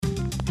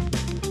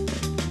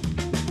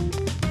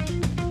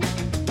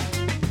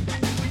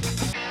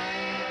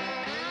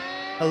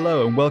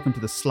Hello and welcome to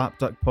the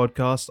Slapduck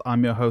Podcast.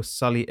 I'm your host,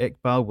 Sally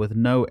Iqbal, with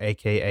no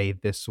AKA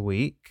this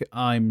week.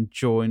 I'm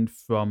joined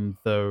from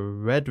the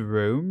Red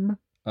Room.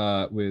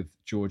 With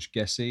George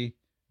Gessie,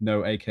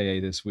 no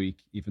AKA this week,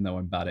 even though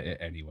I'm bad at it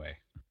anyway.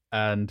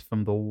 And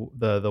from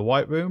the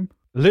White Room.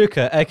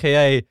 Luca,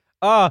 AKA,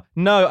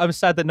 no, I'm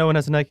sad that no one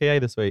has an AKA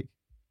this week.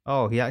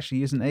 Oh, he actually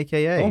used an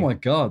AKA. Oh my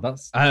god,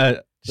 this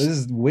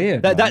is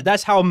weird.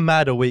 That's how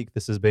mad a week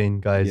this has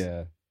been, guys.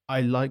 Yeah. I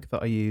like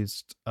that I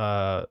used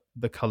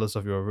the colors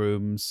of your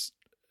rooms,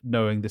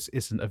 knowing this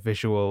isn't a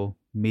visual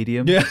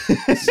medium. Yeah.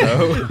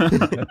 So,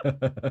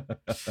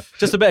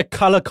 Just a bit of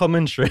color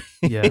commentary.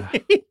 yeah.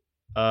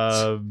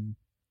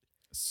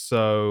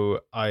 So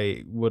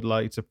I would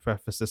like to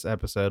preface this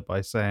episode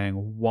by saying,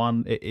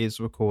 one, it is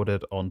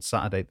recorded on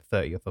Saturday, the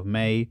 30th of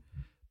May,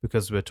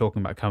 because we're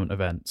talking about current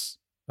events.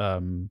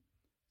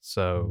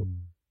 Also,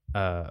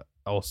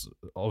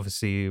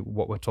 obviously,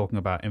 what we're talking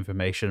about,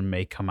 information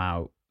may come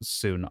out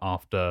soon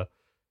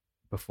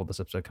before this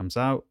episode comes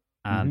out,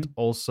 and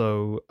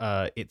also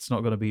it's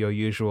not going to be your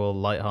usual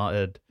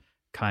lighthearted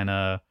kind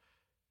of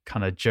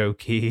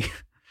jokey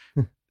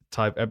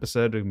type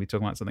episode. We're going to be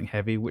talking about something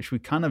heavy, which we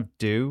kind of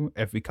do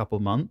every couple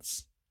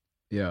months.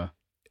 Yeah.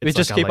 We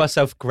just keep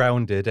ourselves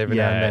grounded every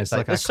now and then. It's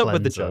like let's stop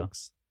with the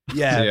jokes.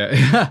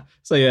 Yeah.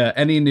 So yeah,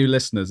 any new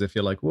listeners, if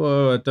you're like,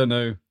 whoa, I don't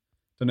know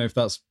if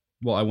that's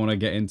what I want to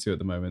get into at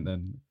the moment,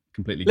 then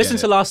completely listen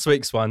to last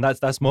week's one.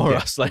 That's more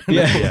us. Like,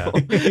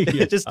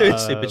 just doing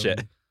stupid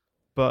shit.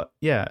 But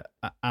yeah,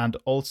 and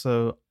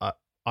also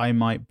I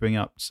might bring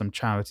up some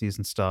charities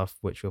and stuff,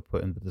 which we'll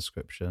put in the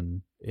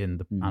description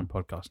and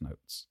podcast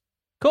notes.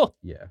 Cool.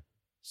 Yeah.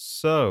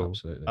 So,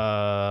 absolutely.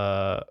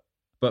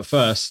 But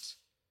first,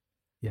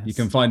 yes, you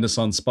can find us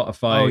on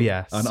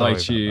Spotify, on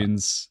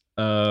iTunes,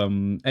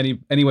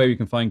 anywhere you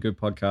can find good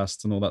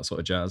podcasts and all that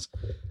sort of jazz,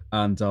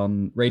 and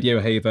on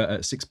Radio Haver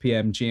at 6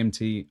 p.m.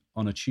 GMT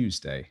on a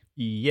Tuesday.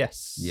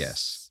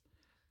 Yes.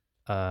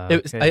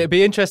 It'd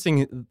be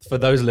interesting for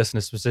those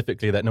listeners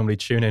specifically that normally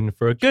tune in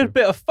for a good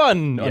bit of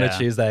fun on a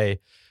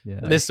Tuesday. Yeah.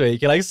 This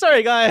week, you're like,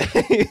 sorry guys,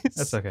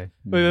 that's okay.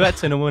 We'll be back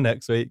to normal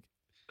next week.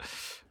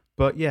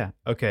 But yeah,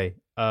 okay.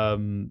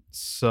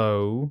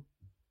 So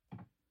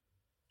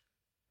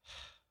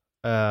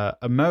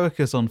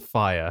America's on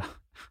fire.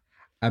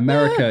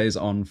 America is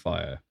on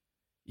fire.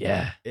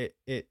 Yeah.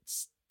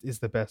 It's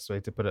the best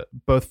way to put it,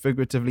 both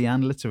figuratively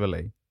and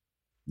literally.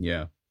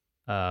 Yeah.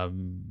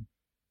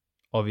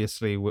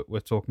 Obviously, we're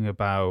talking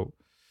about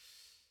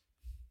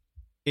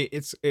I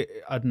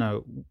don't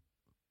know.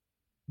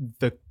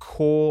 The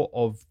core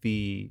of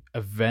the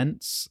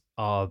events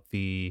are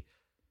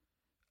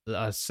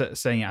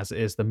saying as it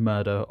is, the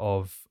murder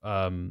of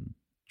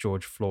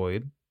George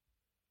Floyd.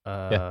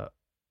 But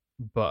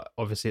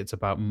obviously, it's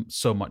about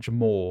so much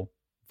more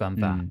than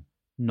that.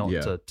 Not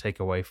to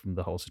take away from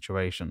the whole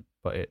situation,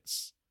 but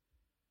it's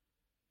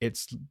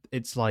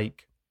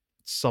like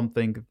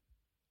something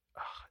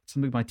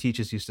my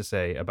teachers used to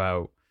say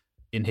about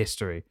in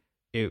history.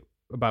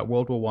 About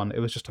World War One, it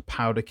was just a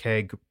powder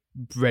keg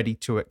ready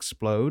to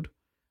explode,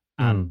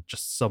 and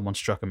just someone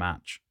struck a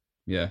match.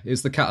 Yeah,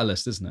 it's the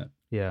catalyst, isn't it?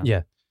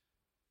 Yeah.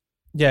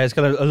 It's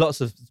kind of a lot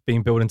of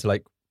being built into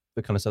like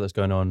the kind of stuff that's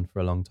going on for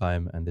a long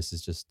time, and this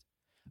has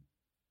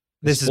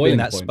been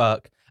that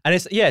spark, and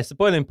it's the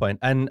boiling point.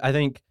 And I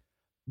think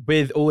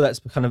with all that's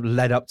kind of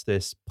led up to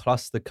this,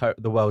 plus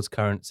the world's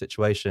current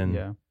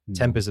situation,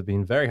 tempers have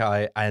been very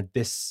high, and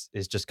this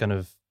is just kind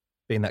of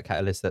being that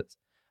catalyst.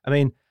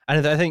 And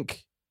I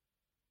think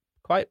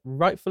quite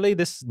rightfully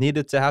this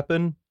needed to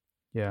happen.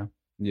 Yeah,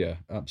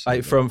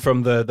 absolutely.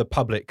 From the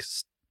public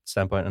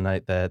standpoint and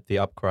like the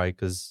upcry,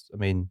 because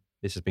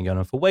this has been going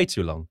on for way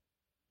too long.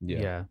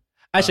 Yeah.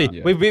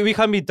 Actually, we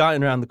can't be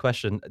darting around the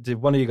question.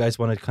 Did one of you guys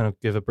want to kind of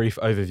give a brief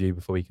overview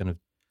before we kind of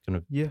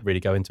really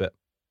go into it?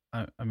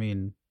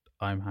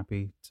 I'm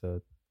happy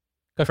to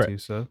go for do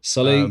it. So,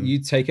 Sully, you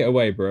take it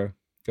away, bro.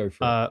 Go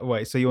for it.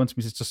 Wait, so you want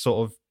me to just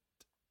sort of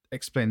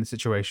explain the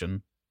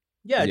situation?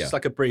 Yeah, just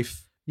like a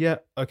brief. Yeah.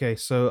 Okay.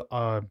 So,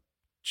 I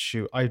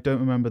don't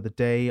remember the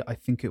day. I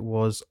think it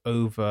was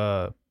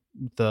over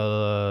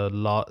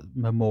the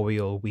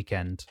Memorial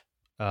weekend,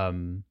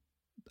 and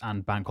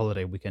bank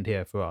holiday weekend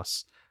here for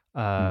us.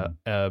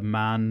 A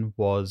man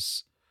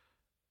was,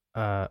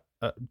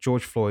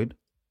 George Floyd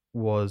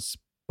was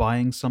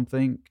buying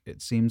something,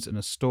 it seems, in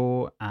a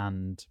store,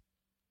 and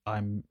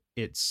I'm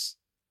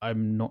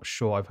not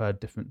sure. I've heard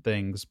different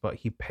things, but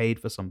he paid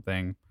for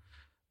something.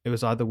 It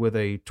was either with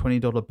a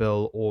 $20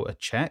 bill or a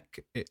check.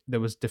 There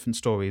was different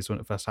stories when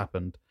it first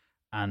happened,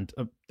 and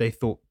they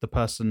thought the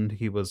person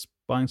he was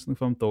buying something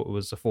from thought it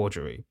was a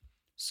forgery.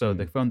 So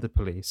they phoned the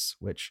police,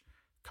 which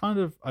kind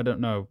of, I don't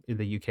know, in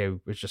the UK,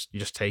 it's just you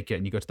just take it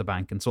and you go to the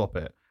bank and swap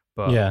it.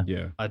 But I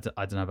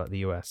don't know about the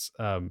US.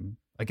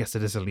 I guess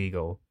it is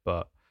illegal,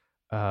 but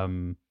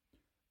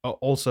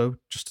also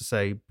just to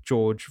say,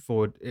 George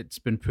Floyd, it's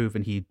been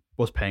proven he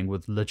was paying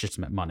with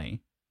legitimate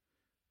money.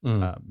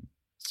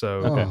 That's...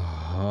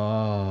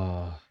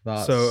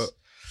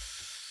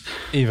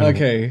 Even...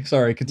 Okay,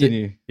 sorry,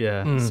 continue.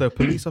 So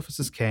police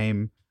officers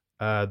came,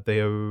 They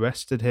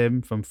arrested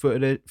him from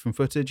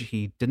footage.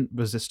 He didn't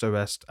resist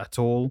arrest at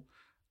all.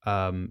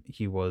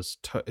 He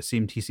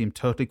seemed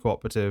totally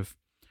cooperative,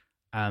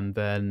 and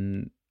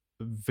then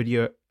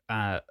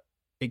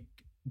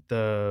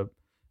the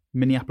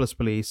Minneapolis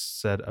police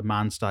said a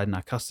man's died in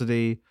our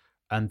custody,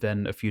 and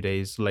then a few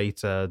days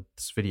later,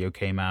 this video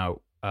came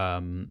out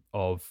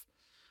of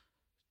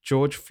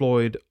George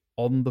Floyd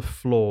on the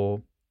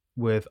floor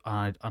with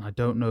and I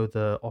don't know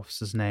the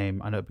officer's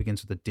name. I know it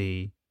begins with a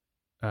D.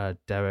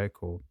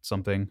 Derek or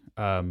something.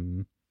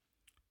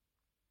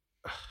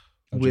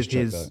 With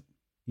his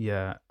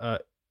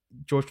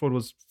George Floyd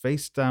was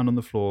face down on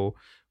the floor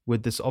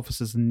with this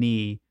officer's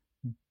knee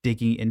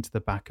digging into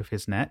the back of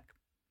his neck,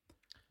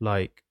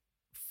 like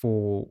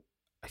for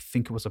I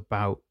think it was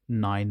about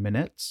 9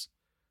 minutes.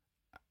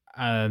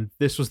 And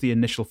this was the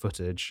initial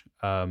footage.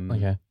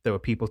 There were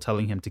people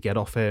telling him to get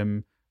off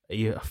him.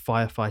 A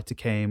firefighter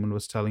came and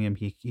was telling him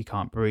he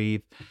can't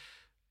breathe.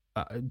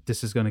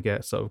 This is going to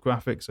get sort of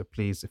graphic, so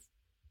please, if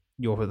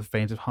you're for the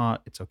faint of heart,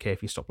 it's okay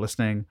if you stop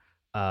listening.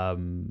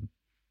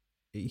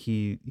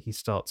 He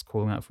starts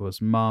calling out for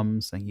his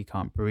mum, saying he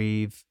can't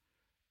breathe.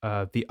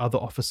 The other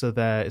officer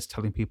there is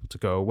telling people to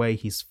go away.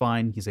 He's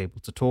fine. He's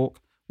able to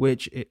talk,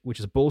 which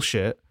is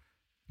bullshit.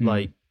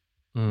 And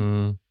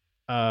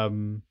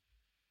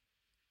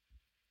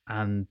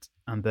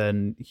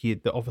then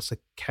the officer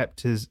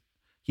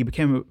he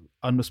became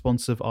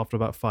unresponsive after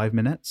about 5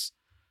 minutes.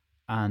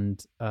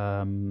 And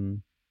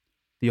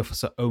the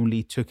officer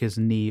only took his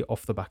knee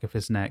off the back of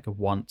his neck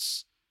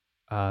once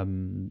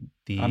the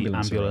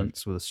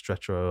ambulance with a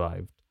stretcher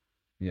arrived.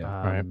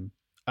 Yeah.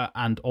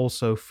 And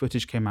also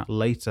footage came out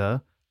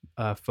later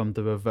from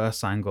the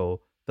reverse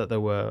angle that there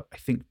were, I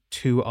think,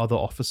 2 other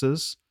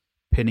officers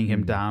pinning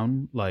him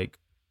down. Like,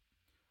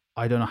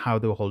 I don't know how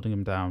they were holding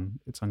him down.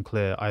 It's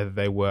unclear. Either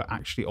they were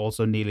actually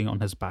also kneeling on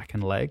his back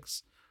and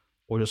legs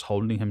or just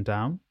holding him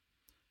down.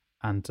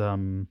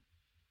 And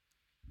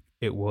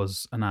it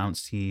was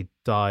announced he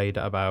died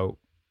at about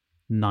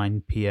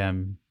 9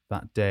 p.m.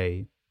 that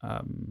day.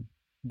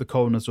 The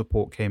coroner's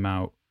report came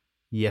out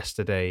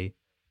yesterday,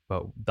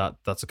 but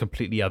that's a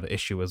completely other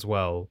issue as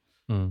well,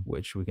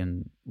 which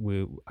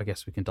I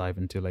guess we can dive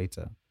into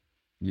later.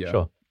 Yeah,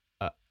 sure.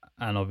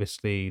 And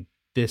obviously,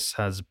 this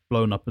has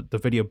blown up. The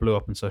video blew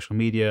up on social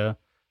media,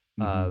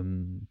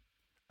 and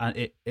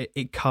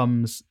it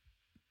comes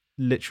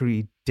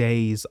literally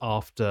days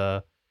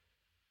after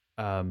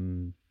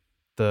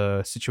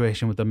the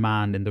situation with the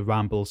man in the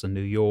Rambles in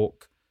New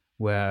York,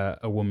 where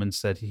a woman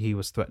said he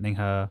was threatening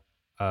her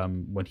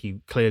when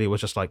he clearly was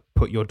just like,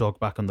 put your dog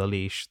back on the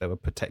leash. There were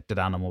protected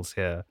animals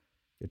here.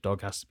 Your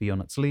dog has to be on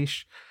its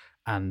leash.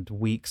 And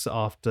weeks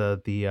after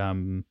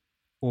the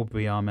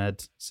Aubrey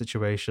Ahmed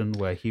situation,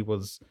 where he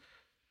was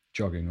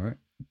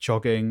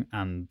jogging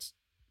and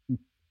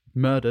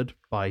murdered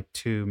by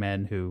 2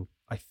 men who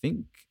I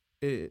think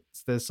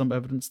there's some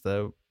evidence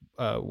they're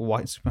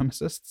white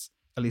supremacists.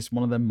 At least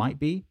one of them might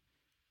be.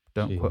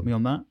 Don't quote me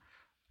on that.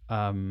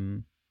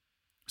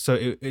 So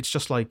it's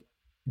just like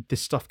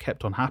this stuff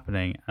kept on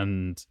happening,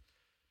 and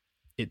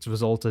it's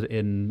resulted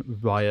in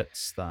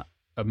riots, a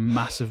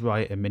massive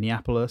riot in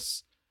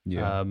Minneapolis,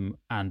 and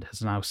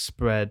has now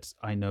spread.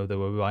 I know there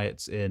were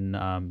riots in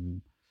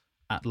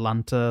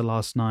Atlanta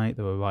last night.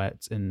 There were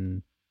riots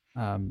in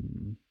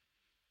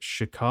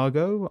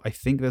Chicago. I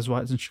think there's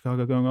riots in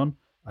Chicago going on.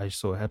 I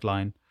saw a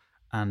headline,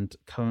 and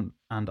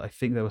I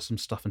think there was some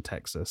stuff in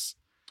Texas.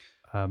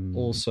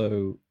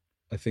 Also,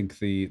 I think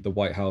the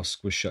White House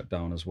was shut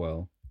down as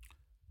well.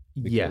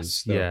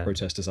 Because there were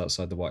protesters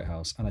outside the White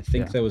House, and I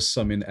think there was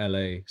some in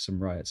LA,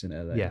 some riots in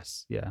LA.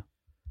 Yes, yeah.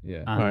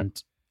 And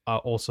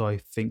also, I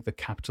think the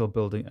Capitol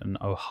building in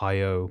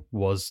Ohio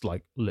was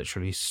like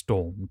literally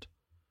stormed.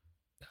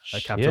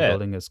 The Capitol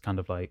building is kind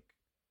of like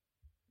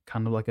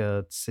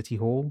a city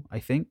hall, I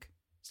think,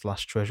 /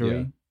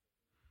 treasury.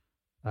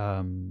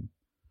 And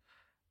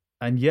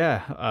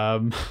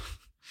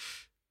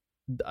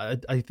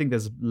I think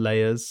there's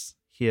layers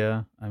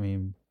here. I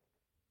mean,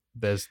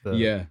 there's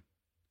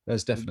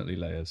definitely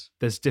layers.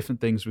 There's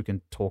different things we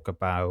can talk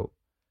about.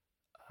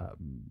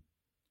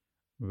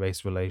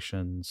 Race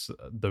relations,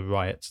 the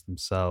riots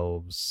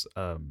themselves.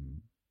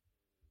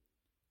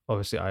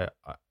 Obviously, I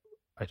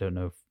don't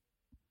know.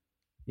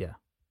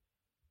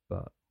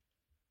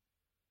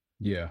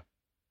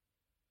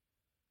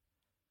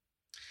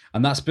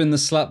 And that's been the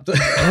slap.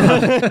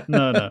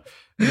 No.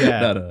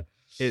 Yeah. No.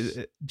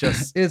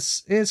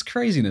 It's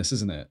craziness,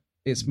 isn't it?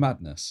 It's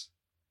madness.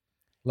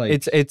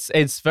 Like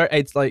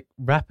it's like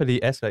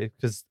rapidly escalated,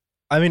 because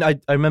I mean I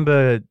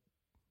remember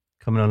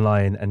coming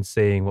online and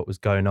seeing what was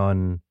going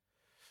on.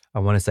 I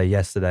want to say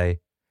yesterday,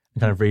 and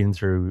kind of reading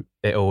through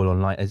it all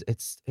online.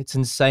 It's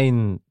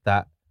insane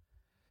that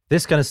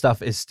this kind of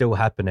stuff is still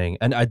happening,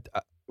 and I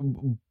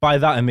by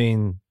that I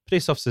mean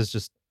police officers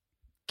just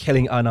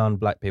killing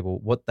unarmed black people.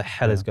 What the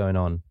hell is going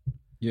on?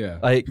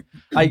 Yeah,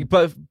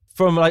 but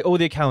from like all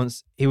the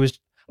accounts, he was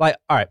like,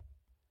 all right.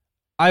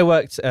 I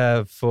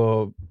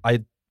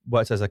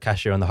worked as a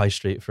cashier on the high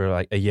street for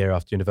like a year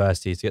after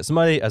university to get some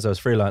money as I was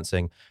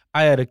freelancing.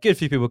 I had a good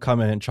few people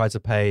come in and try to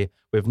pay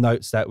with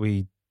notes that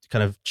we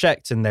kind of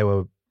checked and they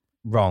were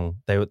wrong.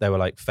 They were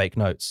like fake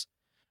notes.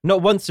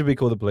 Not once did we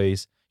call the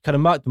police, kind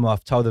of marked them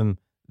off, told them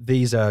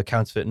these are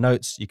counterfeit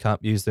notes, you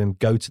can't use them,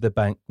 go to the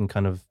bank and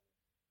kind of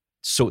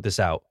sort this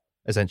out,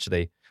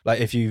 essentially.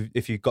 Like if you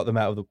got them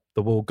out of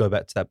the wall, go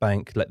back to that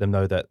bank, let them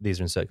know that these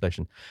are in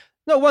circulation.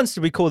 Not once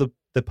did we call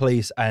the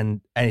police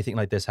and anything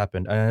like this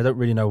happened. And I don't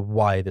really know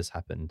why this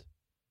happened.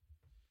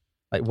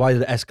 Like, why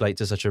did it escalate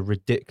to such a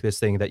ridiculous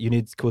thing that you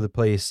need to call the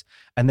police?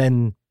 And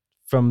then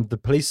from the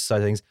police side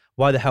of things,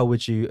 why the hell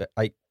would you,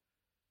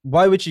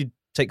 why would you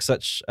take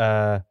such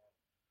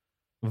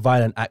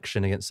violent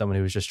action against someone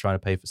who was just trying to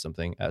pay for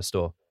something at a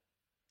store?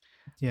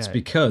 Yeah. It's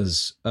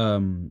because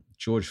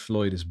George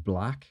Floyd is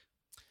black.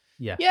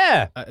 Yeah.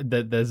 Yeah.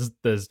 There's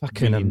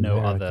really no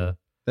other.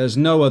 There's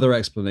no other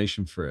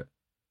explanation for it.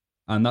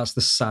 And that's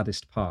the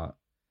saddest part.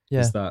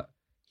 Yeah. Is that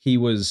he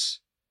was,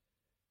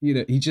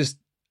 he just,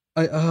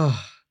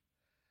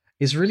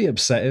 it's really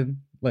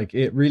upsetting. Like,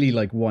 it really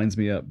like winds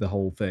me up, the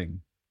whole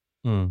thing.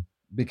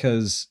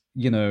 Because,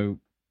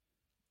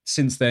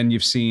 since then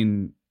you've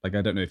seen, like,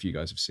 I don't know if you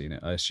guys have seen it.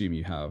 I assume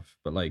you have,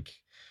 but like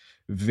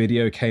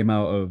video came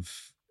out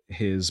of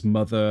his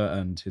mother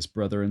and his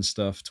brother and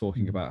stuff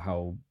talking about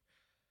how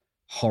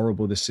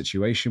horrible this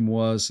situation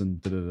was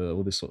and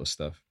all this sort of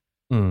stuff.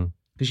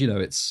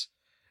 Because,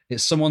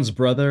 it's someone's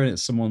brother and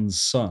it's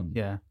someone's son.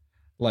 Yeah.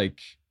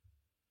 Like,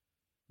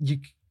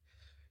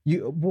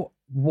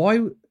 why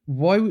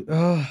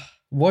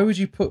would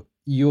you put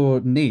your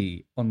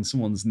knee on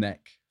someone's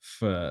neck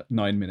for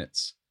 9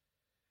 minutes?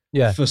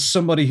 Yeah. For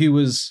somebody who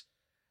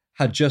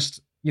had just,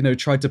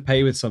 tried to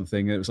pay with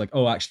something and it was like,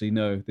 oh, actually,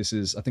 no, I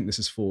think this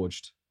is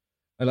forged.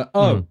 And like,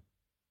 oh,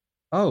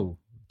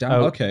 damn,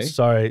 okay.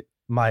 Sorry,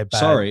 my bad.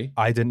 Sorry.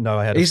 I didn't know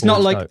I had a It's not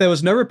like note. there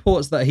was no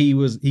reports that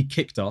he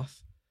kicked off.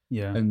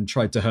 Yeah. And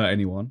tried to hurt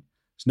anyone.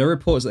 There's no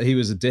reports that he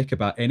was a dick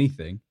about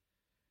anything.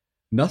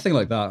 Nothing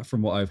like that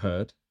from what I've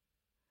heard.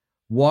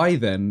 Why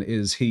then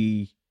is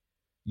he,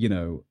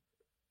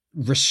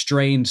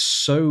 restrained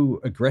so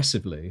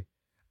aggressively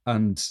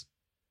and,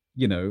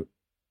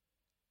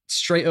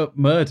 straight up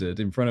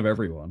murdered in front of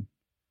everyone?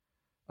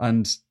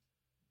 And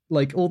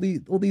like all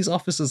these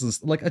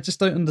officers, like, I just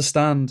don't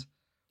understand.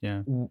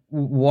 Yeah.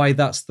 Why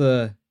was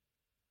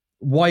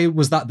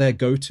that their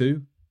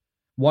go-to?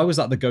 Why was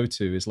that the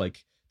go-to? Is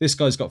like, this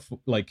guy's got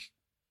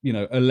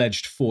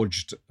alleged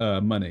forged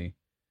money.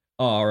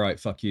 Oh, all right,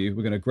 fuck you.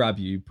 We're going to grab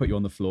you, put you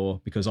on the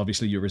floor because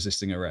obviously you're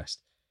resisting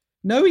arrest.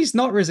 No, he's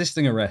not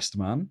resisting arrest,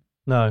 man.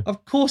 No.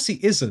 Of course he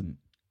isn't.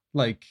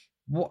 Like,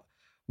 what?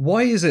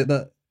 Why is it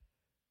that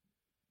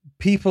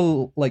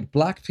people, like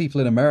black people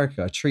in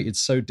America, are treated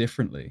so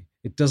differently?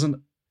 It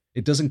doesn't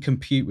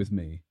compute with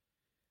me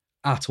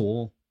at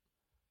all.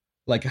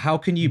 Like, how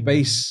can you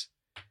base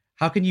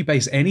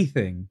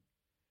anything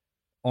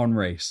on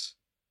race?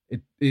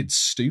 It's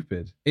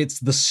stupid. It's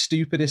the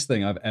stupidest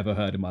thing I've ever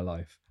heard in my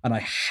life. And I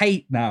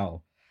hate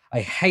that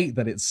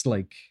it's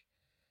like,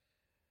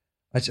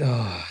 I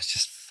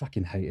just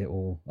fucking hate it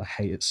all. I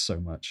hate it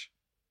so much.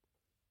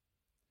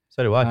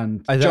 So do I.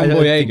 And John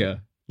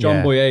Boyega,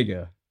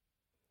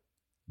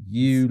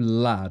 you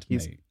lad,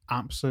 he's mate.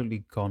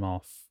 Absolutely gone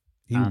off.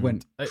 He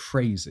went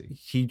crazy.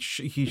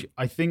 He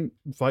I think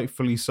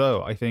rightfully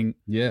so. I think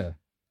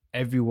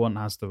everyone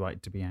has the right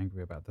to be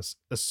angry about this,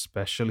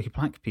 especially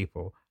black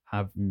people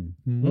have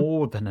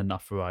more than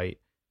enough right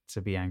to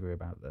be angry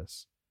about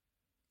this.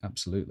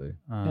 Absolutely.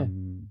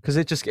 Because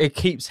it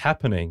keeps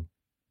happening.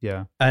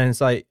 Yeah. And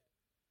it's like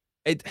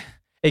it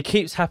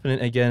keeps happening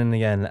again and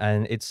again,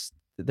 and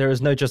there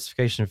is no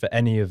justification for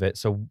any of it.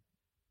 So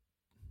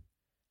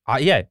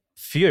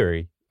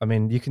fury. I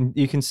mean,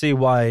 you can see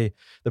why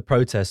the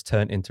protests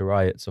turned into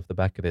riots off the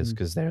back of this,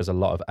 because there's a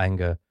lot of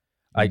anger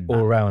all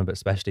around, but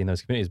especially in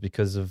those communities,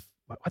 because of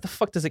why the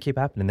fuck does it keep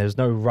happening? There's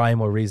no rhyme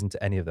or reason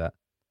to any of that.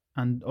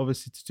 And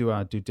obviously, to do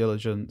our due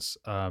diligence,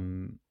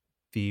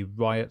 the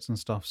riots and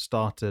stuff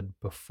started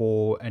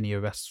before any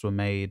arrests were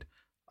made.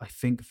 I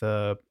think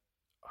the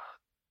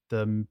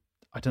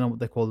I don't know what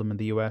they call them in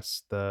the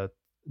US, the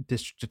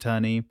district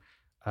attorney,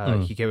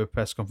 he gave a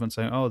press conference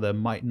saying, "Oh, there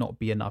might not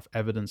be enough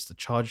evidence to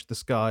charge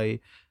this guy,"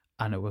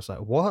 and it was like,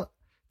 "What?"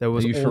 There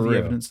was all the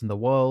evidence in the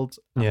world,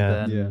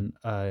 and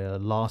then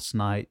last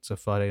night, so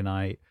Friday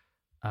night,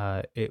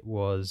 it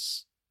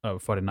was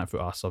Friday night for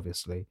us,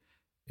 obviously.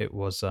 It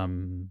was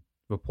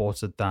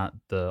reported that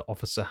the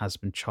officer has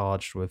been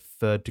charged with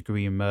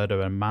 3rd-degree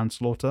murder and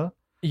manslaughter.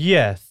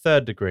 Yeah,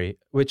 3rd degree,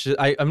 which is,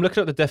 I'm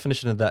looking at the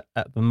definition of that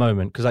at the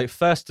moment, because like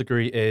 1st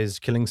degree is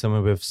killing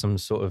someone with some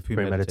sort of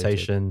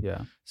premeditation.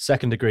 Yeah.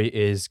 2nd degree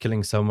is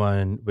killing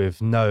someone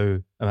with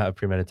no amount of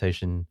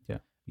premeditation. Yeah.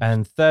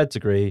 And 3rd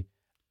degree,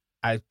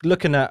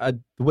 looking at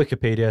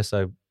Wikipedia,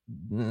 so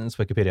it's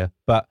Wikipedia,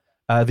 but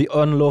the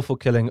unlawful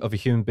killing of a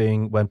human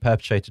being when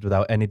perpetrated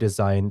without any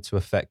design to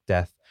effect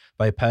death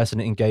by a person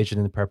engaged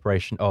in the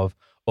preparation of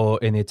or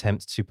in the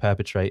attempt to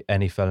perpetrate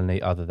any felony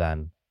other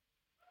than.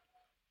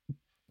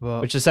 Well,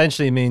 which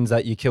essentially means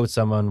that you killed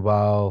someone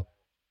while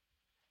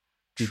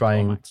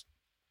trying,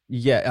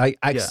 climax.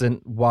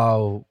 accident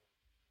while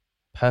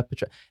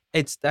perpetrating.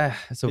 It's a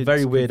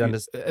very weird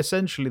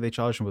Essentially, they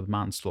charge him with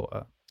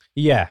manslaughter.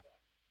 Yeah,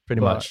 pretty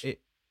But much.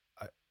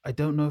 I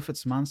don't know if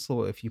it's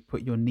manslaughter if you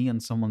put your knee on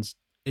someone's.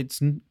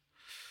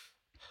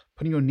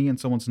 Putting your knee on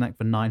someone's neck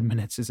for 9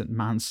 minutes isn't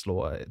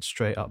manslaughter. It's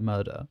straight up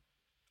murder.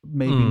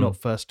 Maybe not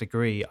first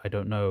degree. I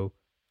don't know.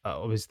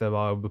 Obviously, there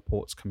are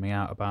reports coming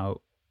out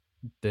about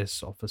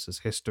this officer's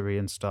history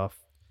and stuff.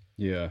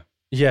 Yeah,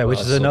 which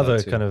I is saw another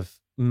that too. kind of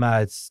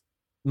mad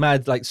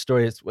like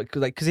story. It's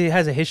because he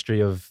has a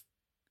history of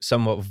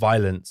somewhat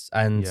violence,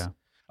 and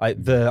I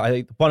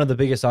think one of the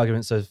biggest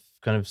arguments I've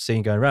kind of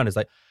seen going around is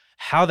like,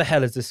 how the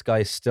hell is this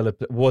guy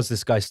was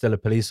this guy still a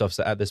police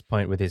officer at this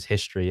point with his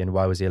history, and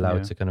why was he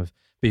allowed to kind of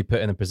be put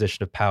in a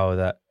position of power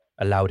that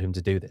allowed him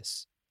to do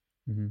this?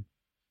 Mm-hmm.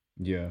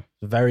 Yeah,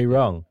 very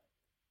wrong.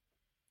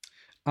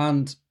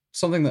 And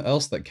something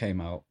else that came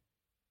out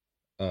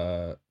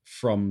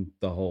from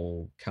the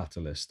whole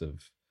catalyst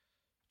of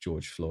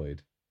George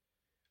Floyd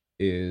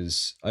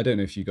is, I don't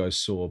know if you guys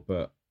saw,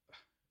 but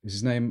is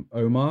his name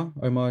Omar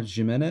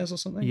Jimenez or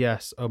something?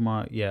 Yes,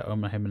 Omar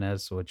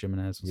Jimenez or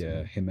Jimenez. Or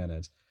yeah,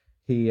 Jimenez.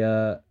 He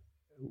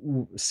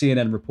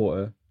CNN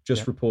reporter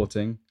just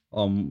reporting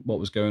on what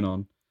was going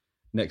on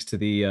next to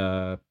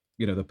the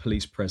the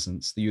police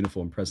presence, the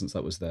uniform presence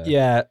that was there.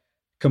 Yeah.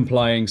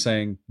 Complying,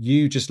 saying,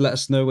 you just let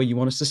us know where you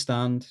want us to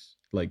stand,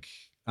 like,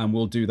 and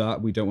we'll do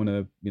that. We don't want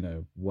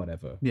to,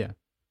 whatever. Yeah.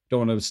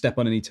 Don't want to step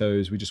on any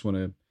toes. We just want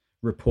to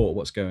report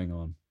what's going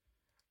on.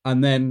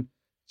 And then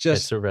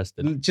just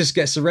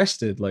gets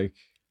arrested. Like,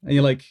 and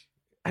you're like,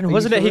 and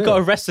wasn't it he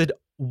got arrested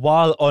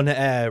while on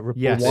air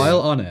reporting? Yes.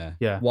 While on air.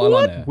 Yeah. While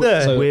on air.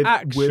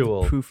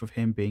 With proof of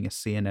him being a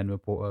CNN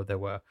reporter, there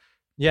were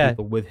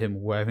people with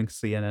him wearing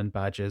CNN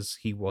badges.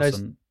 He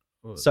wasn't.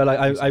 So like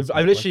I've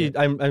literally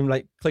I'm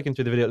like clicking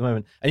through the video at the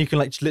moment, and you can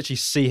like literally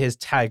see his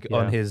tag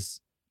on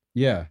his.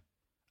 Yeah,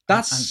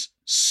 that's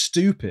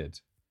stupid.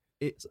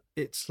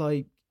 It's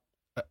like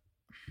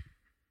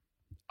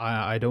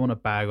I don't want to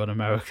bag on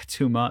America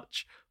too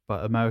much,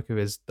 but America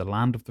is the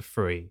land of the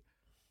free.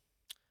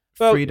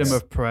 Well, freedom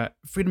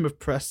of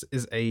press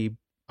is I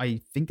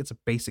think it's a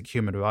basic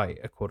human right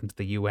according to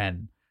the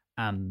UN,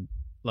 and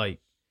like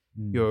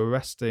you're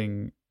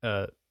arresting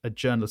a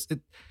journalist.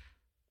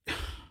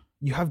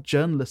 You have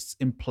journalists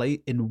in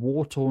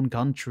war-torn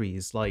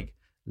countries like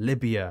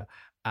Libya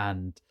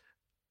and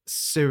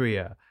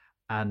Syria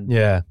and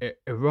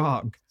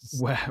Iraq,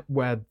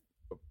 where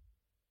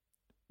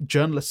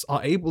journalists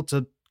are able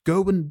to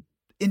go and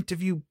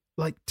interview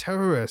like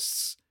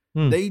terrorists.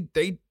 They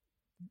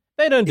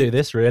don't do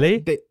this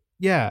really.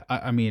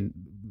 I mean,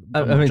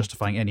 I'm not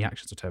justifying any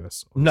actions of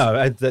terrorists.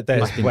 No,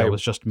 that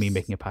was just me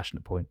making a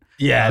passionate point.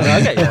 Yeah, no,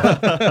 I get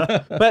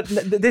you. But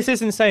this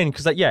is insane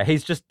because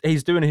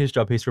he's doing his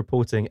job. He's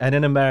reporting, and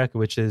in America,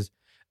 which is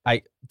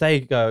and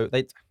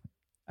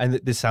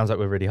this sounds like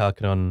we're really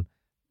harking on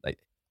like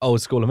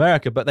old school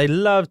America, but they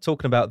love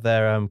talking about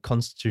their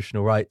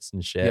constitutional rights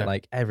and shit. Yeah.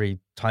 Like every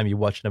time you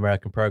watch an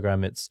American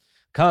program, it's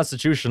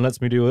Constitution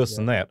lets me do this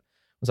and that.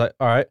 It's like,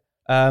 all right.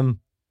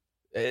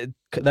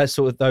 That's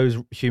sort of those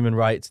human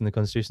rights and the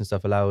Constitution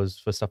stuff allows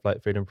for stuff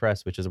like freedom of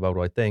press, which is a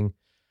worldwide thing.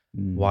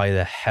 Why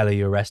the hell are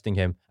you arresting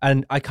him?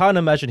 And I can't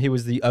imagine he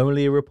was the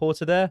only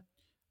reporter there.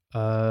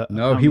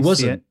 No, he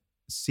wasn't.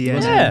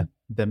 CNN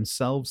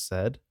themselves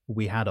said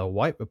we had a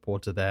white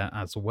reporter there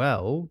as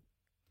well.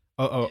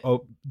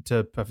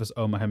 To preface,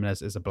 Omar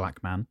Jimenez is a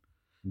black man.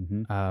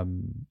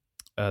 Mm-hmm.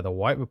 The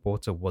white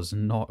reporter was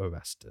not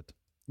arrested.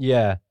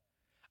 Yeah,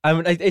 I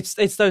mean,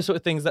 it's those sort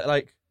of things that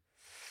like.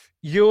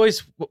 You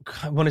always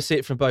want to see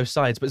it from both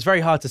sides, but it's very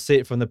hard to see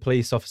it from the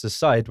police officer's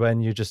side when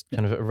you're just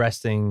kind of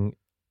arresting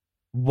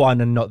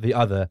one and not the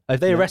other. If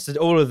they arrested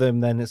all of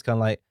them, then it's kind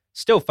of like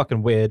still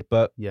fucking weird,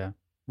 but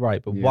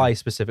right. But why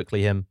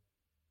specifically him?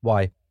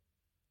 Why?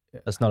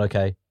 That's not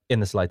okay in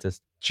the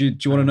slightest. Do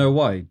you want to know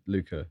why,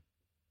 Luca?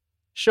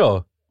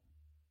 Sure.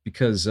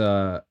 Because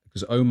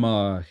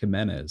Omar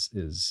Jimenez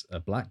is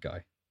a black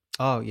guy.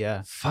 Oh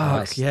yeah.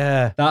 Fuck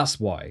That's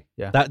why.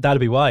 Yeah.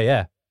 That'd be why.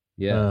 Yeah.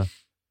 Yeah.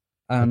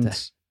 And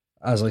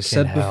as I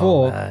said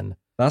before,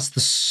 that's the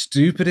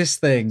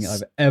stupidest thing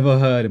I've ever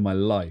heard in my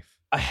life.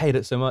 I hate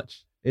it so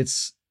much.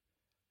 It's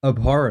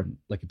abhorrent.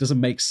 Like, it doesn't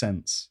make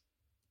sense.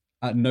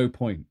 At no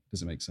point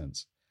does it make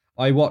sense.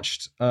 I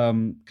watched,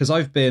 because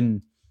I've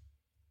been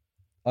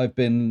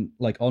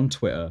like on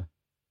Twitter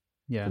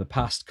for the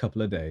past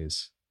couple of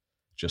days,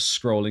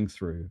 just scrolling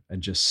through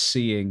and just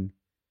seeing,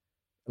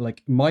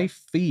 like, my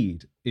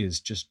feed is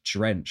just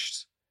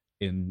drenched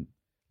in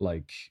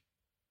like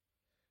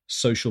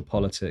social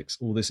politics,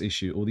 all this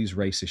issue, all these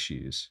race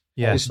issues.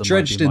 Yeah, it's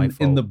drenched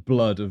in the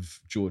blood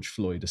of George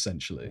Floyd,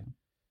 essentially.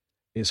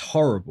 It's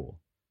horrible.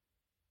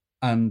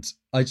 And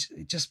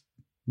it just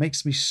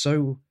makes me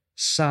so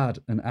sad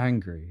and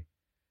angry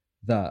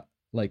that,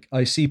 like,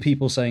 I see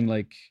people saying,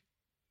 like,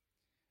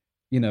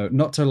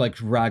 not to, like,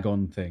 rag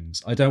on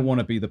things. I don't want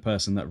to be the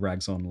person that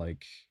rags on,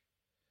 like,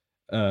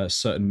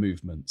 certain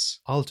movements?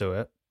 I'll do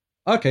it.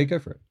 Okay, go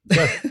for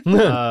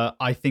it.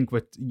 I think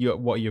what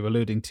you're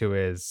alluding to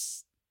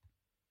is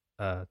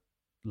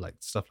like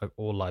stuff like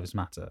all lives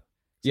matter.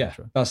 Yeah,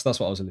 that's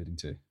what I was alluding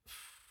to.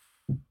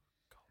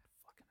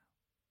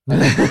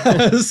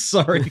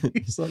 Sorry.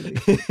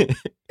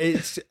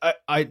 It's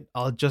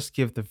I'll just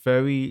give the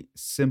very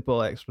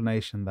simple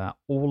explanation that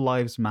all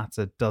lives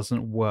matter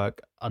doesn't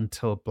work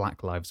until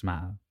Black Lives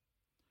Matter.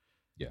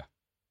 Yeah,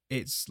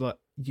 it's like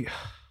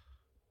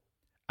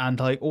and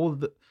like all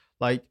the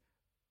like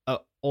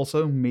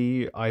also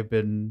me, I've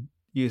been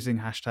using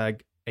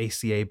hashtag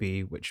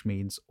ACAB, which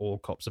means all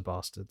cops are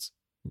bastards.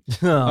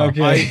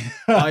 Okay.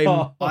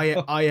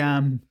 I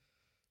am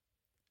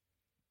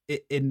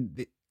in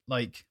the,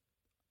 like,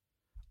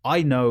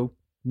 I know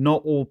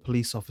not all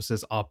police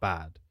officers are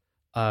bad.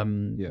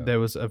 There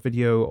was a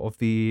video of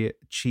the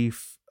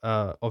chief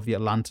of the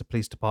Atlanta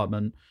Police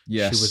Department.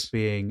 Yes. She was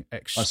being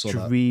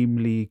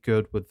extremely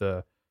good with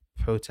the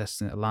protests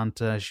in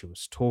Atlanta. She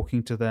was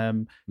talking to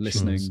them,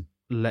 listening, she was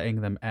letting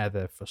them air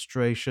their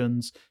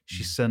frustrations.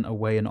 She sent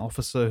away an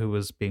officer who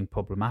was being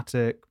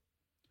problematic.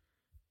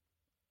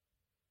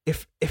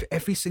 If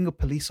every single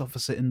police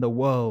officer in the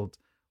world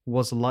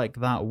was like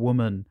that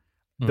woman,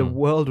 the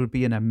world would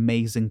be an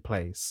amazing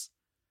place.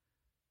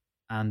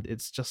 And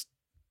it's just,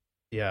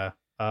 yeah.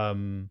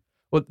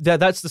 Well,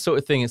 that's the sort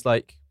of thing. It's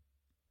like,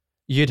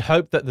 you'd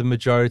hope that the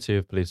majority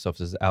of police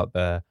officers out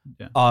there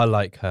are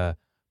like her,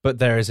 but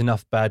there is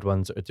enough bad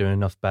ones that are doing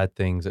enough bad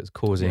things that's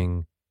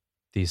causing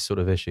these sort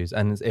of issues.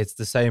 And it's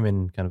the same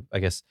in kind of, I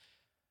guess,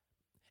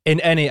 in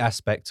any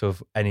aspect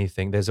of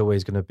anything, there's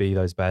always going to be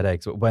those bad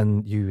eggs. But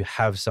when you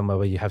have somewhere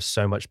where you have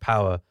so much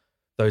power,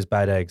 those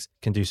bad eggs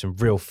can do some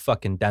real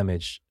fucking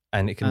damage,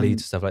 and it can lead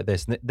to stuff like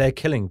this. And they're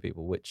killing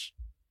people, which...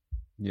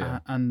 No.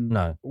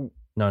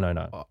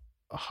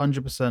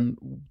 100%.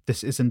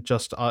 This isn't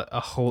just a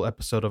whole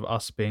episode of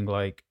us being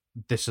like,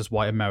 this is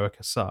why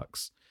America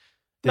sucks.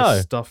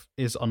 This stuff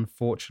is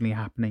unfortunately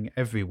happening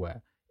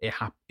everywhere. It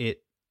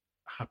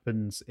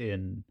happens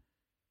in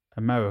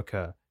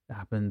America. It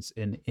happens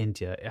in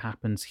India. It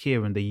happens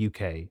here in the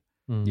UK.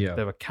 Yeah,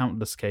 there are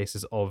countless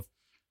cases of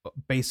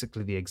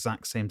basically the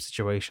exact same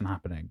situation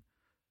happening.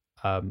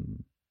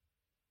 And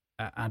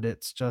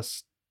it's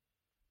just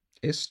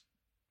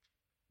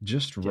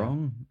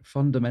wrong,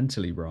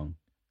 fundamentally wrong.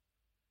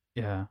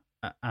 Yeah,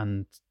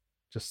 and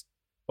just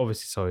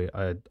obviously, sorry,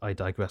 I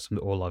digress from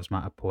the All Lives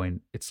Matter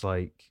point. It's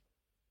like,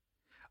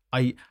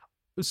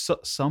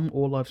 some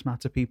All Lives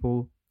Matter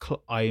people,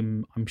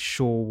 I'm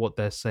sure what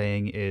they're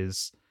saying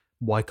is,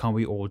 why can't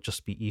we all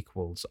just be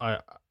equals?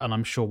 And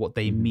I'm sure what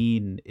they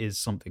mean is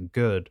something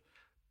good,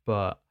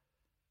 but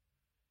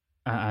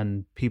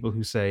and people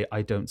who say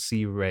I don't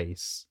see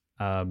race,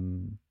 that's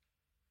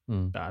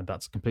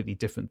a completely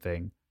different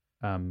thing.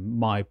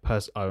 And I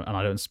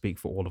don't speak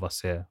for all of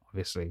us here,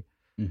 obviously.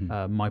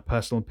 My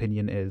personal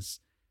opinion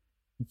is,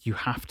 you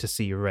have to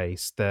see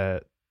race.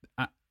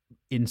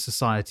 In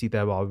society,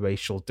 there are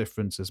racial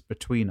differences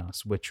between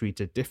us. We're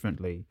treated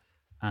differently,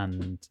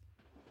 and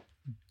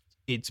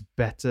it's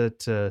better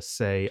to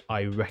say,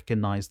 I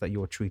recognize that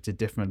you're treated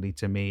differently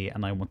to me,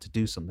 and I want to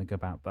do something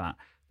about that,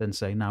 than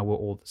say, now we're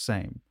all the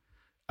same.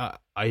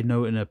 I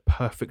know in a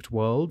perfect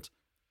world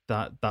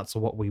that's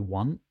what we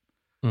want.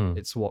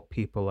 It's what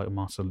people like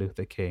Martin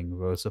Luther King,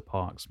 Rosa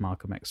Parks,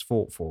 Malcolm X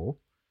fought for.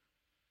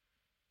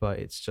 But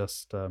it's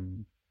just,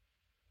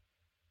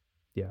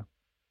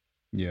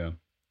 yeah.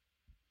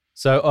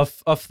 So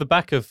off the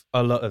back of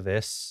a lot of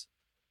this,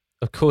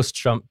 of course,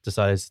 Trump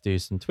decides to do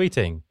some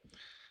tweeting.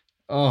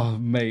 Oh,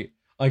 mate.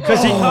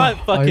 Because he can't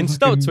fucking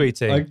stop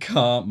tweeting. I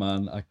can't,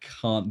 man. I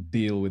can't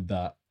deal with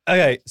that.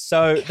 Okay,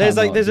 so there's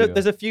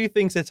a few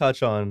things to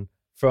touch on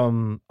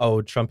from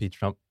old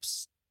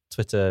Trump's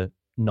Twitter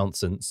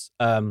nonsense.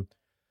 So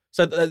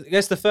I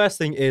guess the first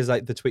thing is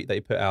like the tweet that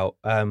he put out,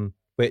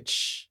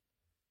 which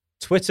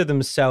Twitter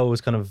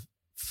themselves kind of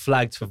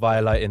flagged for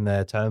violating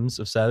their terms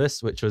of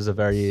service, which was a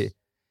very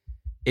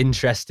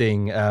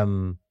interesting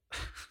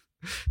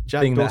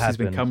Jack thing Dorsey's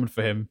been coming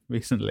for him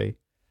recently.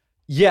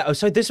 Yeah,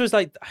 so this was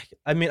like,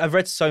 I mean, I've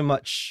read so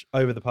much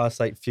over the past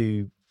like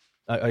few,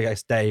 I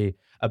guess, day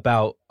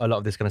about a lot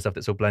of this kind of stuff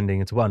that's all blending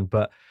into one.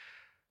 But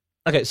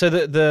okay, so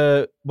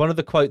the one of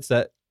the quotes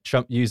that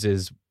Trump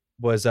uses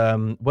was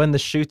when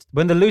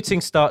the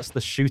looting starts, the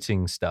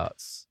shooting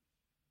starts,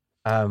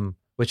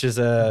 which was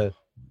a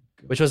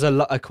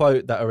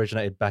quote that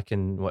originated back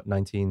in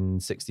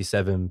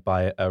 1967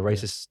 by a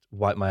racist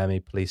white Miami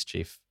police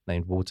chief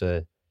named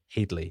Walter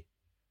Headley.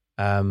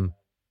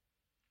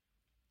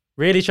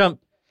 Really,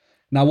 Trump?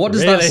 Now, what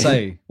does that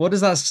say? What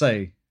does that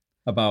say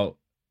about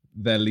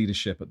their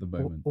leadership at the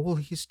moment? All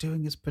he's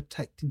doing is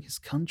protecting his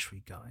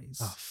country, guys.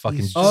 Oh,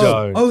 fucking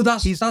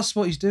that's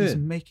what he's doing. He's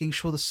making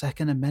sure the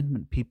Second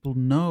Amendment people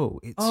know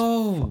it's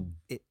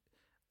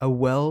a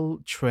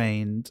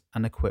well-trained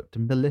and equipped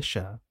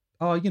militia.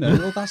 Oh,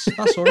 well, that's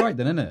all right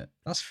then, isn't it?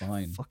 That's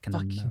fine. Fucking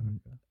America.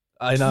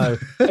 I know.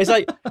 It's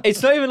like,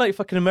 it's not even like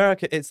fucking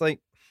America. It's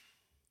like,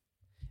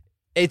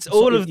 It's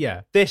all of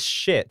yeah. this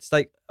shit. It's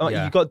like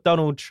Yeah. you got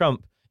Donald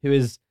Trump, who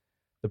is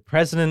the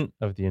president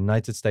of the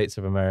United States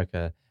of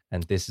America,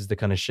 and this is the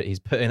kind of shit he's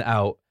putting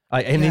out.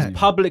 And Yeah. he's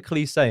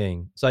publicly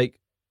saying, it's like,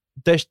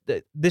 this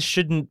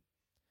shouldn't,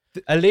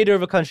 a leader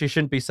of a country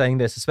shouldn't be saying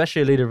this,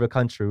 especially a leader of a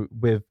country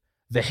with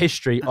the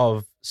history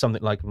of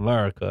something like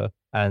America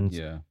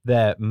and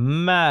their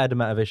mad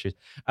amount of issues.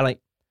 And like,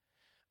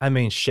 I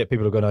mean, shit,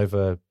 people have gone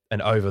over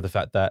and over the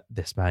fact that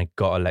this man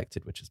got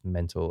elected, which is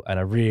mental. And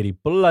I really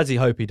bloody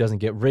hope he doesn't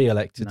get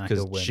re-elected,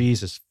 because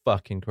Jesus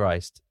fucking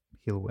Christ.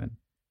 He'll win.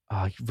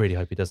 I really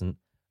hope he doesn't.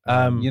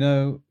 You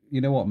know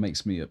what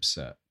makes me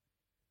upset?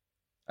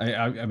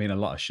 I mean, a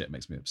lot of shit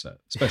makes me upset,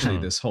 especially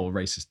this whole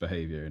racist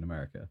behavior in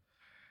America.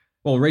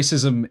 Well,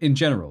 racism in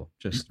general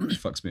just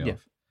fucks me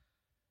off.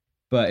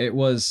 But it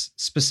was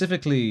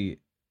specifically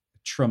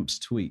Trump's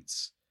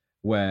tweets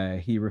where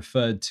he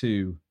referred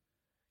to,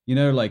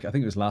 like, I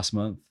think it was last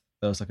month,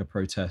 there was like a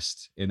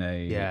protest in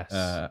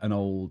an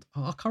old,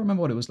 I can't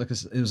remember what it was, like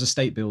it was a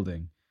state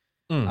building.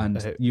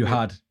 And you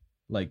had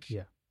like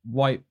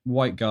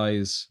white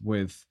guys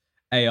with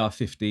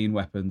AR-15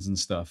 weapons and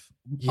stuff,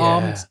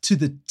 armed to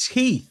the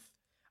teeth,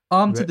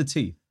 to the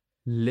teeth,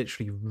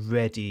 literally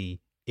ready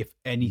if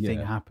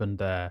anything happened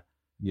there.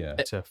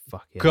 To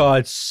fuck it.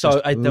 God, so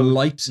I don't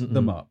light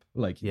them up.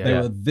 Like they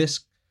were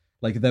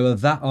they were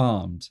that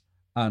armed,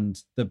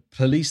 and the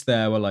police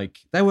there were like,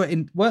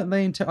 weren't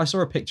they? I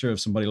saw a picture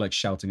of somebody like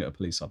shouting at a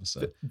police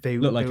officer. They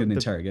looked like an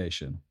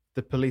interrogation.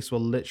 The police were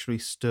literally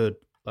stood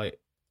like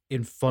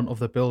in front of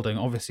the building,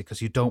 obviously,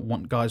 because you don't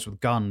want guys with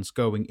guns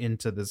going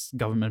into this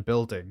government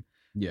building.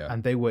 Yeah.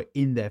 And they were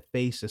in their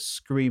faces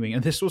screaming.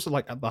 And this was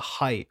like at the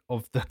height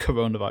of the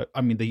coronavirus. I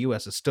mean, the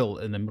US is still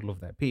in the middle of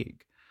their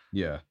peak.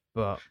 Yeah.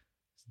 But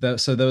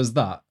so there was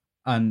that.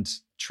 And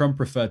Trump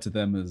referred to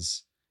them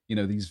as,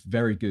 these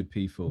very good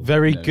people.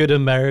 Very good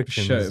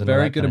Americans.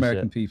 Very good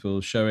American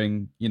people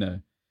showing,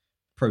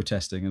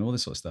 protesting and all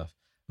this sort of stuff.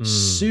 As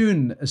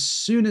soon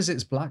as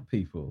it's black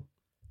people,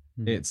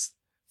 it's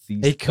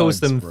these he calls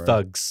them bro.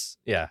 Thugs.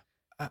 Yeah.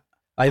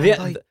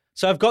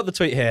 So I've got the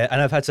tweet here,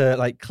 and I've had to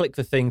like click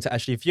the thing to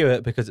actually view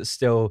it, because it's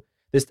still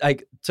this.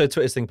 So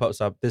Twitter's thing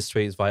pops up. This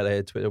tweet has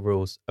violated Twitter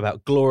rules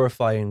about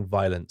glorifying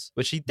violence,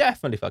 which he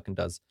definitely fucking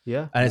does.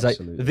 Yeah, and it's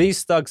absolutely. Like,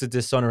 these thugs are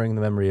dishonoring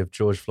the memory of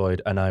George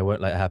Floyd, and I won't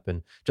let it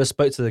happen. Just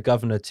spoke to the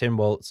governor, Tim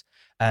Walz,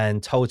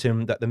 and told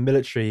him that the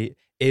military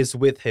is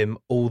with him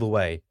all the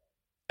way.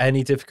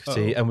 Any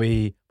difficulty, and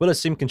we will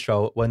assume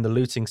control when the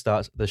looting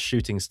starts, the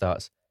shooting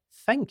starts.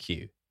 Thank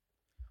you.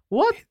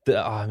 What?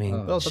 I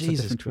mean,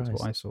 Jesus Christ.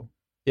 What I saw.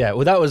 Yeah,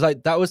 well, that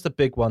was the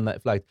big one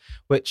that flagged,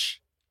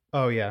 which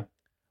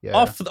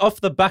off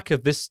the back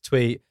of this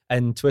tweet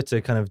and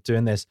Twitter kind of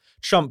doing this,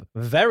 Trump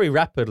very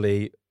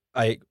rapidly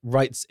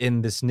writes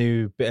in this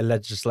new bit of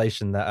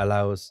legislation that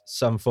allows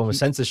some form of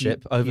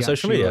censorship over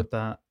social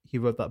media. He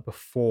wrote that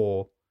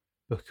before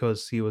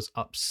because he was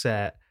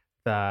upset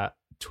that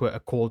Twitter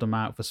called him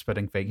out for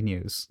spreading fake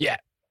news. Yeah.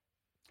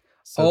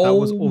 So that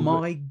was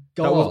my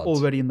God. That was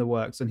already in the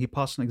works, and he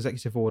passed an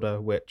executive order,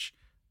 which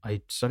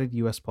I studied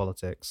US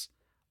politics.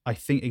 I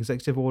think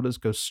executive orders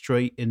go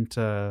straight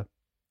into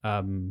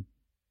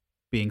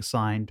being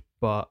signed,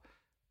 but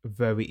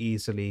very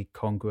easily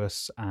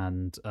Congress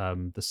and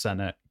the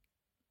Senate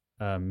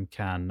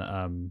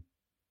can,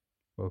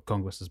 well,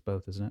 Congress is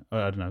both, isn't it?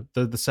 I don't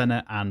know. The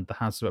Senate and the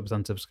House of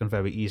Representatives can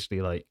very easily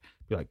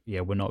be like, yeah,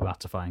 we're not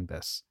ratifying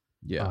this.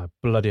 Yeah, I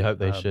bloody hope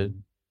they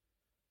should.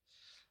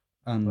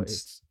 And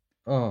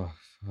oh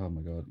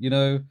my God,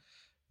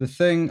 the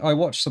thing, I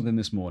watched something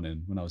this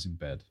morning when I was in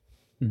bed,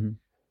 and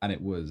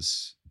it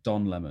was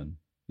Don Lemon.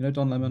 You know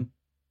Don Lemon?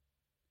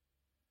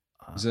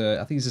 I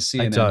think he's a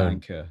CNN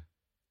anchor.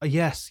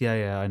 Yes,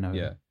 yeah, I know.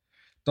 Yeah,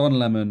 Don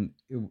Lemon.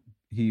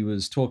 He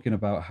was talking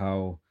about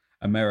how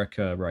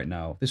America right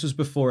now. This was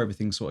before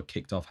everything sort of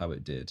kicked off how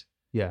it did.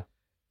 Yeah,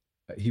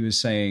 he was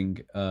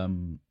saying,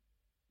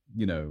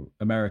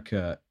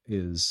 America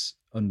is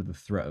under the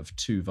threat of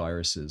two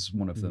viruses.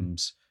 One of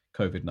them's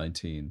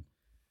COVID-19,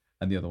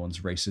 and the other one's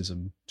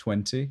racism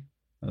 20.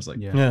 I was like,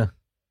 that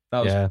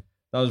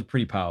was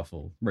pretty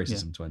powerful.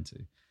 Racism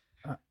 20.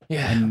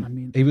 And I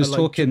mean, he was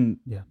talking.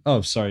 Yeah. Oh,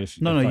 sorry.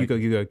 You go.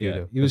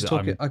 He was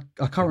talking. I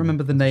can't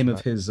remember the name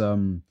of his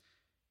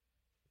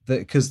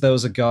because there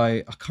was a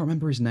guy, I can't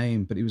remember his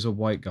name, but he was a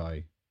white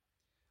guy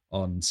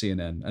on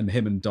CNN, and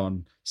him and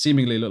Don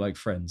seemingly look like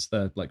friends.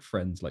 They're like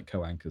friends, like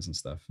co-anchors and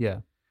stuff.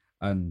 Yeah.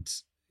 And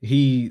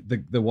the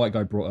white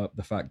guy brought up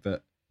the fact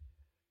that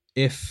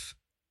if,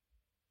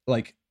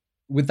 like,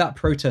 with that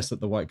protest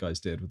that the white guys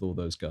did with all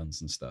those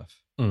guns and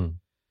stuff,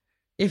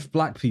 if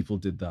black people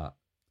did that,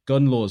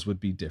 gun laws would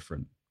be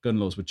different. Gun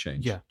laws would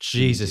change. Yeah.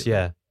 Jesus,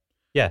 yeah.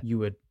 You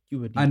would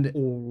need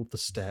all the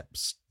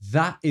steps.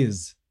 That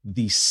is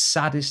the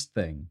saddest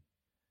thing,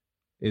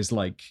 is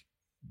like,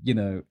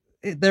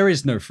 there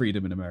is no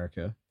freedom in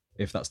America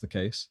if that's the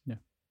case. Yeah.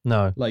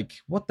 No. Like,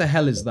 what the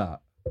hell is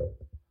that?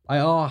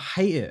 I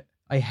hate it.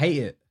 I hate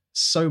it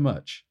so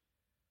much.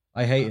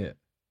 I hate it.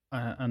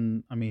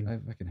 And I mean, I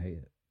fucking hate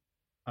it.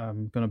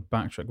 I'm going to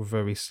backtrack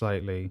very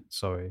slightly.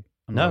 Sorry.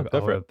 No,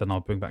 go for it. Then I'll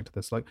bring back to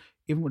this. Like,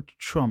 even with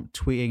Trump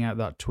tweeting out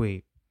that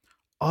tweet,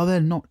 are there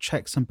not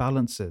checks and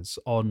balances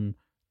on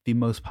the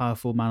most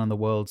powerful man in the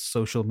world's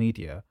social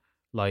media?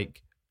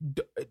 Like,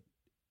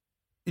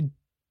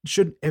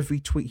 shouldn't every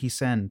tweet he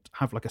sent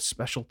have like a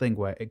special thing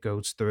where it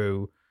goes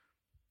through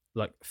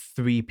like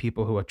 3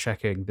 people who are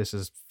checking this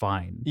is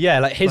fine? Yeah,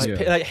 like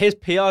his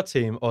PR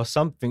team or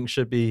something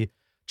should be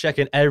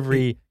checking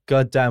every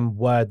goddamn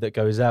word that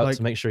goes out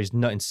to make sure he's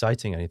not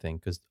inciting anything.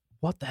 Because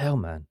what the hell,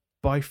 man?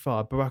 By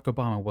far, Barack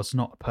Obama was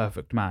not a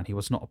perfect man. He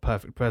was not a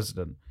perfect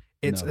president.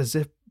 It's as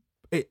if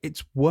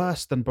it's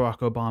worse than Barack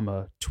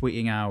Obama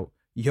tweeting out,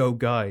 "Yo,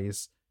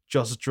 guys,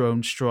 just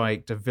drone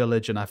striked a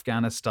village in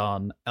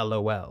Afghanistan,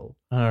 LOL."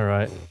 All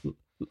right.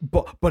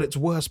 But it's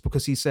worse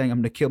because he's saying, "I'm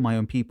going to kill my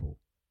own people."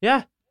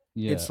 Yeah.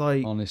 Yeah, it's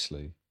like,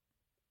 honestly,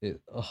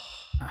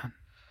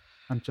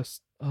 I'm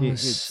just, I'm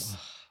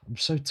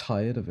so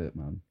tired of it,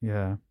 man.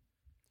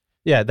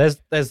 Yeah,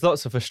 there's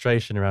lots of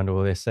frustration around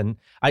all this, and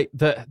I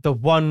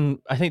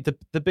think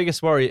the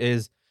biggest worry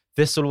is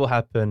this will all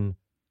happen,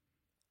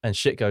 and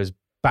shit goes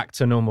back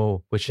to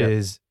normal, which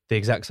is the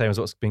exact same as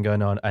what's been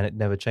going on, and it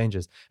never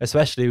changes.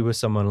 Especially with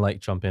someone like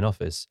Trump in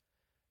office,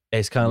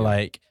 it's kind of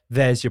like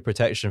there's your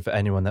protection for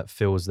anyone that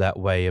feels that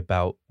way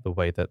about the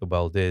way that the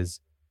world is,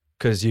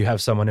 because you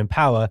have someone in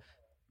power,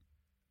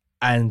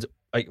 and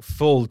like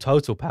full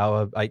total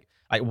power, like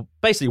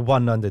basically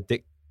one under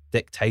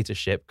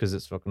dictatorship, because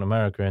it's fucking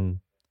America and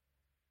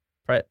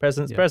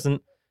president's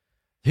president,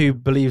 who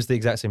believes the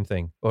exact same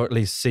thing, or at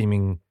least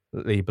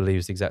seemingly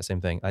believes the exact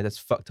same thing. Like, that's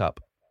fucked up.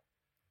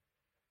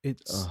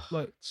 It's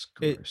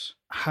gross.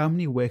 How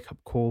many wake-up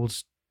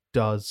calls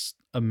does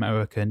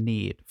America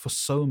need for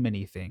so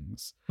many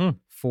things?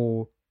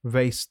 For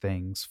race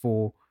things,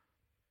 for,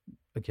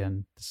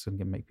 again, this is going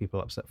to make people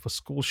upset, for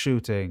school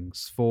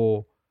shootings,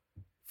 for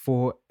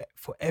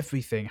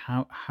everything.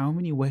 How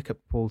many wake-up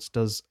calls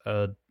does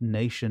a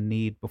nation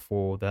need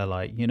before they're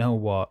like, you know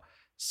what,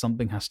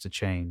 something has to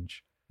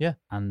change? Yeah.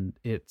 And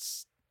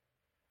it's...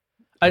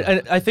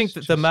 I think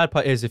that the mad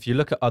part is, if you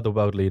look at other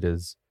world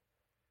leaders,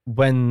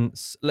 when,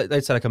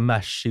 let's say, like a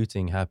mass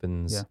shooting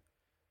happens,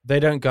 they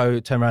don't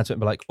turn around to it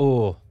and be like,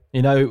 oh,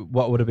 you know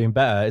what would have been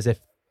better is if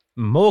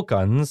more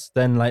guns,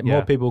 then like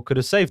more people could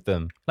have saved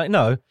them. Like,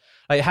 no,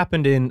 like, it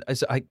happened in...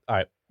 all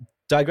right,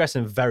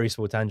 digressing, very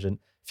small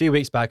tangent. A few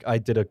weeks back, I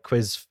did a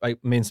quiz.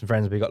 Me and some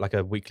friends, we got like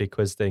a weekly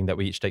quiz thing that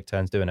we each take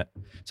turns doing it.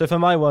 So for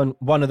my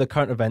one of the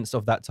current events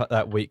of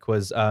that week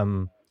was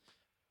the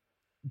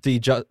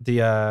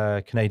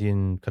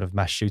Canadian kind of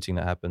mass shooting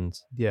that happened.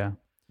 Yeah.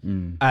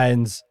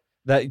 And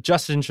that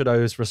Justin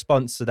Trudeau's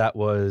response to that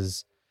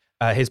was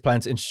his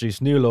plan to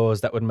introduce new laws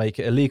that would make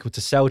it illegal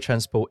to sell,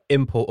 transport,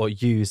 import, or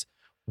use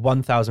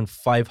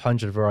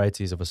 1,500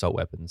 varieties of assault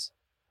weapons.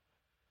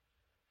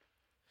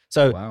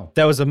 So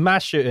there was a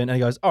mass shooting, and he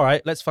goes, all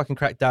right, let's fucking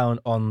crack down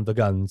on the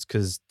guns,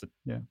 because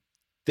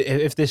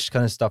if this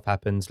kind of stuff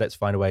happens, let's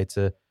find a way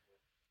to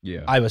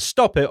either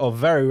stop it or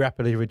very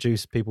rapidly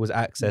reduce people's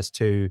access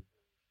to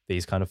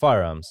these kind of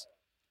firearms.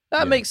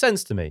 That makes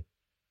sense to me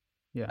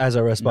as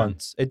a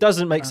response. It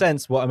doesn't make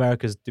sense what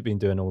America's been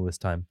doing all this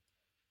time.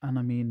 And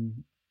I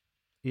mean,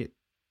 it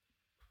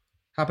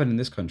happened in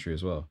this country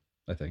as well,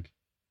 I think.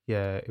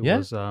 Yeah, it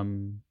was,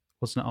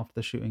 wasn't it after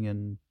the shooting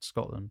in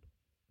Scotland?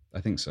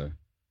 I think so.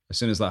 As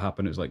soon as that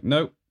happened, it was like,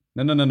 no.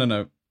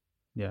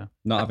 Yeah.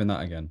 Not having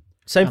that again.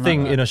 Same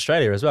thing in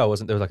Australia as well,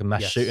 wasn't there? Was like a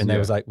mass shooting. They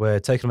was like,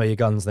 we're taking away your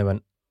guns. And they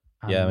went,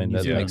 yeah, I mean,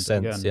 that makes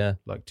sense. Again,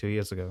 like 2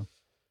 years ago.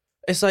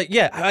 It's like,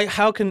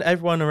 how can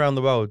everyone around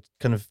the world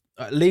kind of,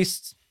 at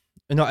least,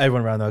 not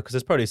everyone around the world, because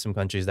there's probably some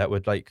countries that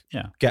would like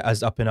get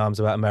as up in arms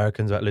about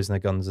Americans, about losing their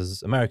guns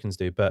as Americans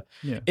do. But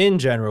in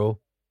general,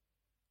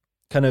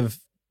 kind of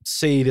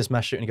see this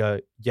mass shooting and go,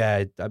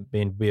 yeah, I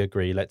mean, we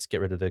agree, let's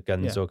get rid of the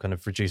guns or kind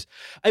of reduce.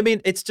 I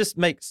mean, it just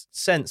makes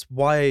sense.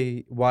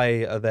 Why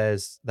are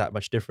there's that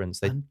much difference?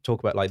 They talk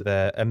about like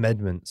their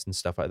amendments and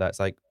stuff like that. It's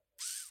like,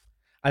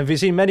 and we've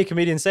seen many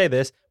comedians say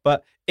this,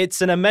 but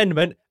it's an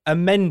amendment,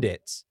 amend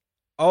it.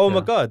 Oh my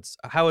God,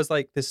 how is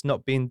like this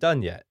not being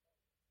done yet?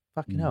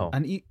 Fucking hell.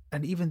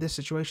 And even this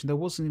situation, there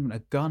wasn't even a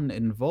gun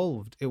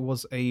involved. It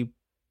was a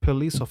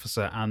police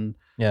officer. And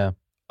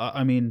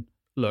I mean,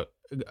 look,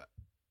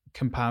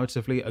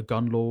 comparatively, a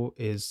gun law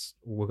is,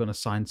 we're going to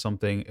sign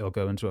something, it'll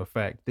go into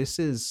effect. This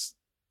is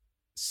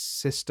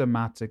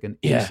systematic and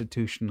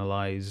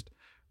institutionalized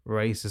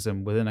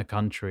racism within a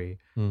country.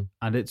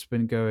 And it's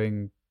been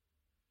going,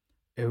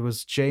 it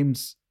was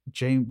James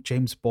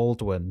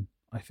Baldwin,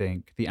 I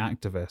think, the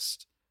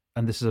activist,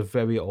 and this is a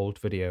very old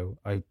video.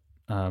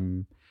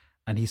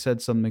 And he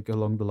said something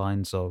along the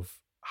lines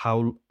of,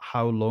 how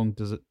long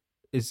does it,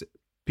 is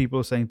people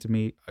are saying to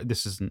me,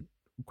 this isn't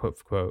quote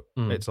for quote,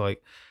 it's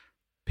like,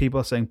 people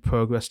are saying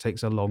progress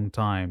takes a long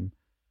time,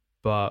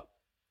 but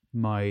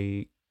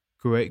my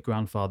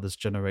great-grandfather's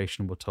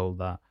generation were told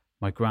that.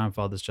 My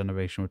grandfather's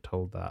generation were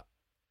told that.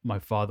 My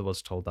father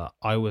was told that.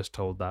 I was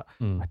told that.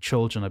 My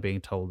children are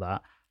being told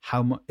that.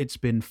 It's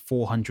been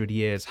 400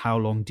 years. How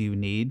long do you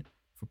need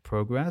for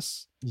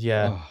progress?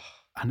 Yeah.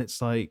 And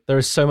it's like, there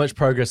is so much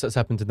progress that's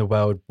happened in the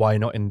world. Why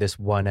not in this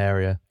one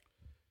area?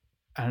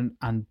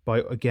 and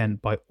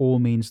by all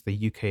means,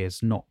 the UK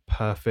is not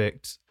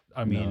perfect.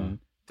 I mean,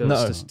 there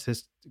are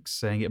statistics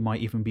saying it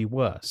might even be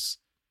worse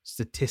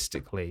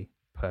statistically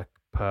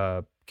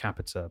per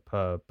capita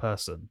per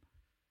person.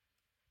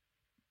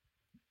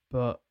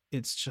 But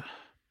it's just,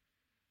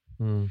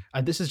 and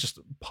this is just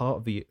part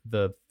of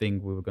the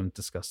thing we were going to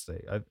discuss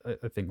today.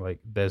 I think like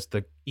there's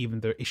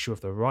even the issue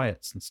of the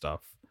riots and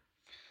stuff.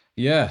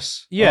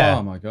 Yes. Yeah.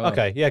 Oh my god.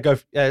 Okay. Yeah. Go.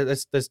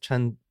 Let's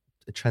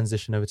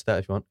transition over to that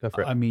if you want. Go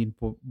for it. I mean,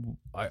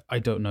 I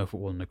don't know if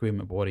we're all in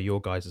agreement, but what are your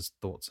guys'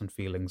 thoughts and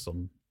feelings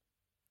on?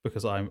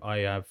 Because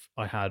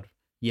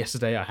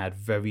yesterday I had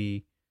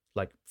very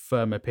like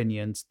firm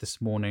opinions.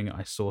 This morning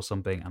I saw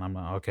something and I'm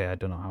like, okay, I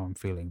don't know how I'm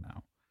feeling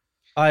now.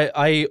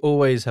 I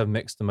always have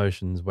mixed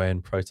emotions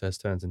when protest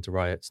turns into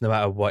riots, no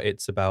matter what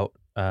it's about.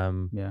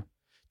 Yeah.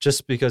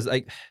 Just because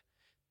I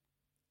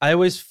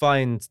always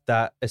find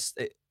that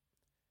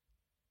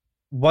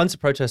once a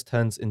protest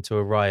turns into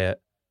a riot,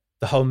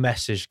 the whole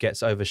message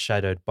gets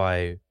overshadowed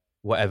by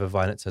whatever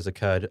violence has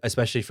occurred,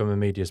 especially from a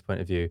media's point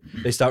of view.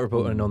 They start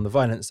reporting on the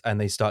violence and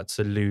they start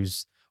to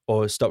lose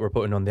or stop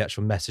reporting on the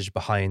actual message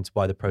behind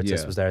why the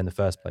protest was there in the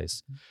first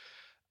place.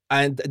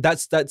 And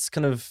that's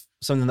kind of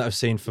something that I've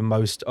seen for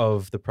most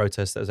of the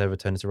protests that has ever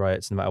turned into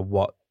riots, no matter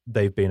what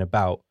they've been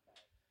about.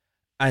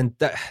 And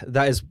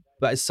that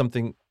is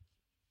something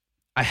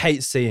I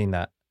hate seeing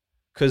that.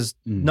 Because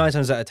 9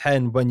 times out of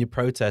 10, when you're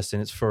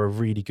protesting, it's for a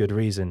really good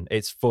reason.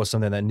 It's for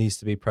something that needs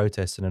to be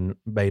protested and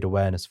made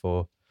awareness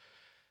for.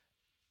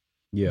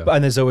 Yeah.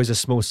 And there's always a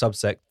small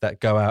subsect that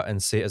go out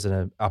and see it as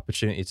an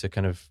opportunity to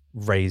kind of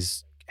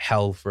raise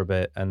hell for a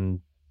bit, and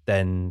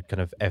then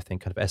kind of everything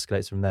kind of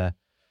escalates from there.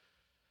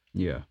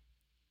 Yeah.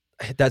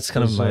 That's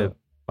kind of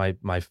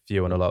my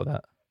view on a lot of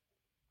that.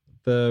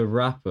 The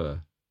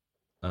rapper,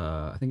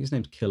 I think his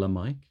name's Killer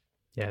Mike.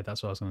 Yeah,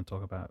 that's what I was going to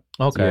talk about.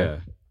 Okay.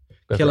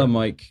 Yeah. Killer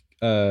Mike,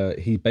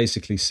 he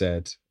basically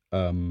said,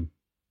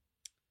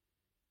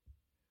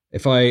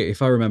 if I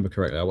remember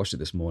correctly, I watched it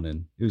this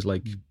morning. It was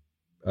like,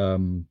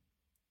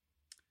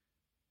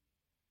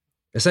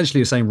 essentially,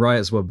 he was saying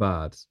riots were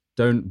bad.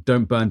 Don't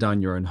burn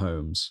down your own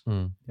homes.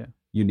 Yeah,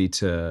 you need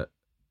to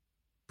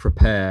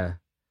prepare.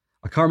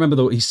 I can't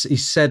remember he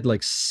said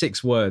like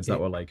 6 words that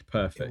were like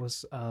perfect. It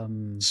was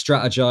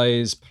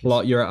strategize,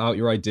 plot out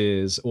your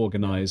ideas,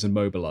 organize, and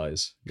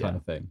mobilize kind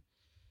of thing.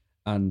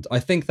 And I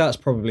think that's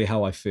probably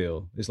how I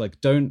feel. It's like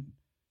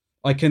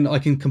I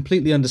can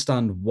completely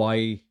understand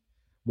why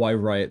the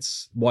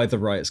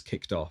riots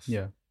kicked off.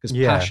 Yeah. Because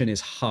passion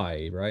is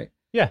high, right?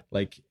 Yeah.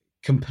 Like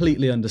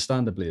completely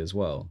understandably as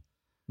well.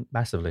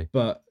 Massively.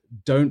 But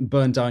don't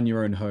burn down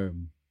your own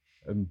home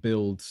and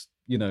build,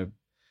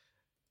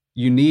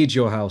 you need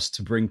your house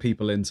to bring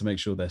people in to make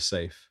sure they're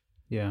safe.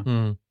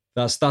 Yeah.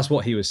 That's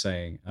what he was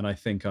saying. And I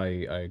think I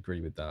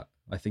agree with that.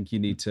 I think you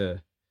need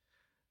to,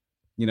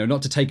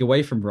 not to take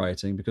away from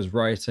rioting, because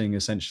rioting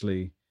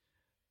essentially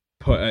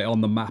put it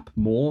on the map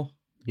more.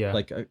 Yeah.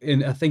 Like in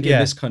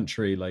this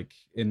country, like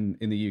in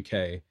the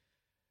UK,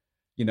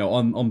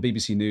 on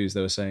BBC News,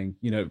 they were saying,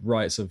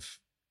 riots have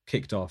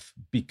kicked off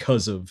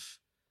because of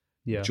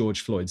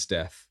George Floyd's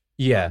death.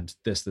 Yeah. And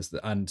this,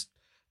 and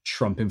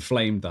Trump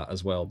inflamed that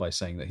as well by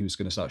saying that he was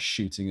going to start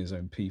shooting his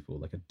own people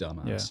like a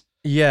dumbass.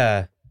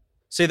 Yeah.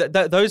 See,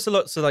 that those are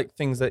lots of like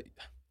things that,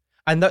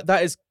 and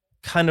that is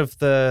kind of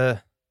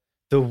the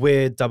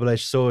weird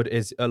double-edged sword.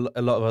 Is a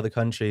lot of other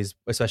countries,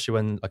 especially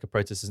when like a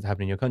protest isn't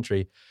happening in your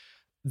country,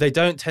 they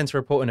don't tend to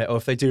report on it, or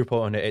if they do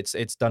report on it,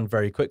 it's done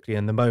very quickly.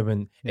 And the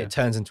moment it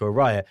turns into a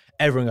riot,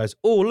 everyone goes,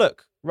 "Oh,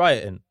 look,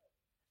 rioting,"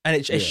 and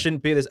it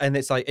shouldn't be this. And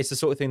it's like it's the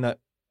sort of thing that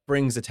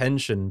brings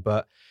attention,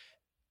 but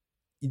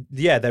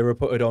they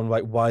reported on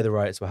like why the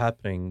riots were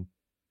happening,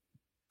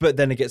 but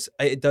then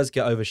it does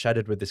get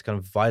overshadowed with this kind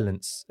of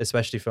violence,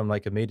 especially from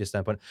like a media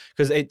standpoint,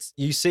 because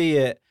you see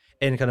it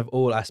in kind of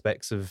all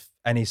aspects of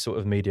any sort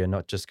of media,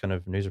 not just kind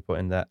of news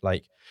reporting, that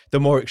like the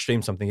more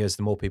extreme something is,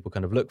 the more people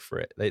kind of look for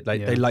it. They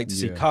like to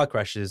see car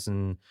crashes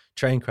and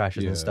train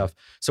crashes and stuff.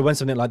 So when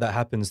something like that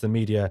happens, the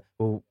media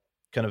will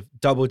kind of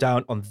double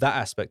down on that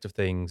aspect of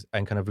things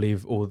and kind of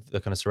leave all the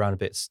kind of surrounding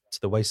bits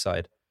to the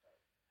wayside.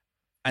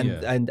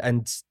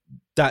 And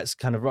that's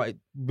kind of right.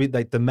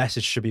 Like the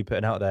message should be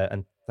put out there,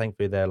 and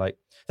thankfully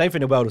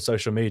in the world of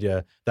social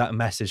media, that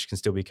message can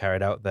still be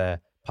carried out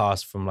there,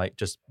 passed from like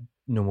just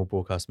normal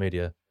broadcast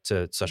media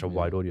to such a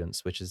wide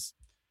audience, which is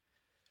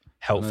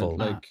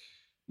helpful.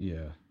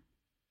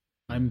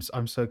 I'm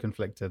so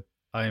conflicted.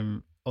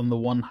 I'm on the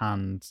one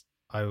hand,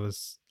 I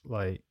was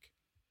like,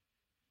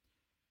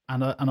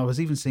 and I was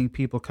even seeing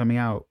people coming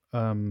out,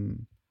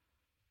 Martin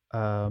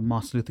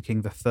Luther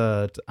King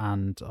III,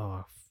 and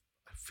I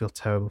feel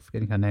terrible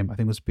forgetting her name. I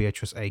think it was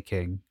Beatrice A.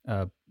 King,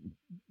 Martin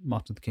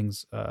Luther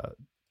King's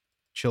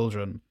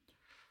children,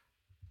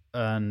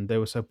 and they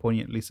were so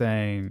poignantly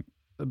saying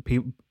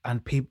people.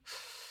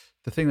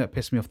 The thing that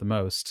pissed me off the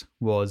most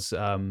was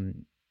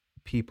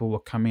people were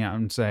coming out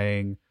and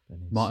saying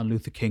Martin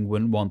Luther King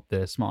wouldn't want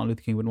this. Martin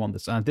Luther King wouldn't want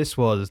this, and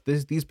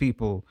these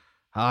people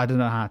I don't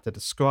know how to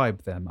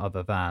describe them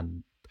other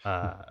than,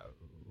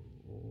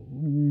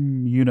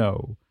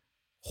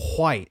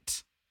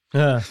 white.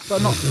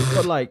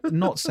 But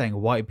not saying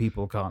white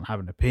people can't have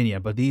an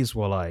opinion, but these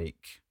were like,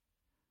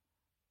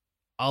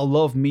 I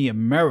love me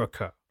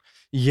America.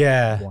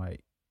 Yeah.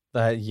 White.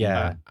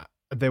 Yeah.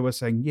 They were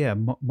saying,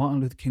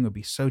 Martin Luther King would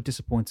be so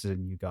disappointed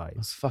in you guys.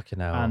 That's fucking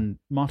hell. And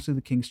Martin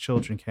Luther King's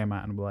children came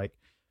out and were like,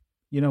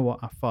 you know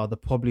what, our father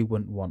probably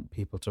wouldn't want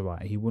people to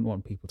riot. He wouldn't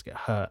want people to get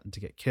hurt and to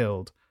get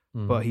killed.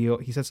 But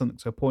he said something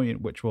so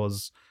poignant, which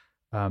was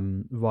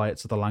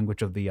riots are the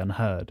language of the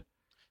unheard.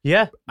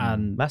 Yeah,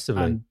 and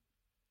massively. And,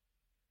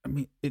 I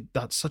mean,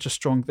 that's such a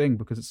strong thing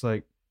because it's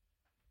like,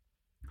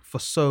 for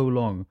so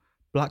long,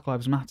 Black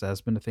Lives Matter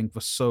has been a thing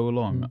for so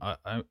long.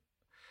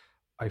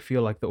 I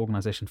feel like the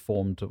organization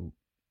formed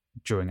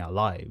during our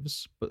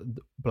lives, but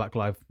Black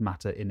Lives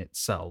Matter in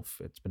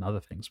itself, it's been other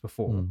things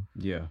before.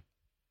 Yeah.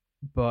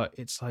 But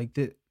it's like,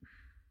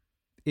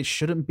 it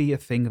shouldn't be a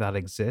thing that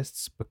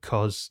exists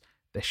because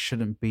there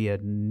shouldn't be a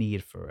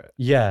need for it.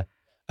 Yeah.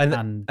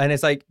 And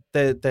it's like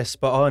they're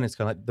spot on. It's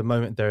kind of like the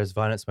moment there is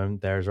violence, the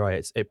moment there is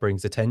riots, it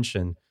brings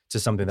attention to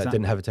something that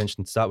didn't have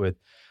attention to start with.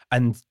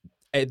 And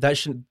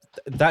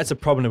that's a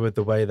problem with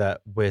the way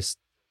that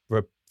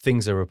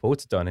things are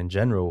reported on in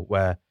general,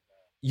 where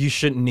you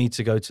shouldn't need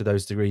to go to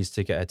those degrees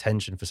to get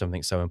attention for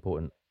something so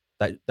important.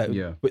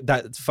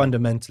 That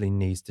fundamentally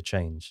needs to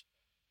change.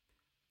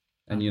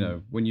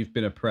 And when you've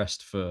been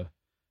oppressed for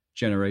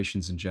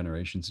generations and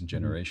generations and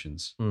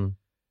generations,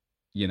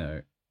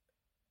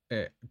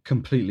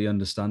 completely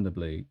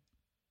understandably,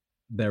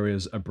 there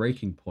is a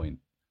breaking point.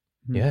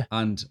 Yeah.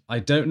 And I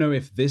don't know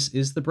if this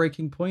is the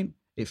breaking point.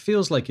 It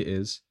feels like it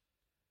is,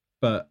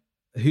 but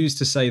who's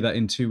to say that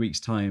in 2 weeks'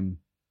 time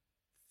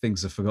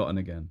things are forgotten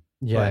again?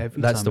 Yeah,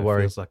 that's the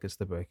worry. It feels like it's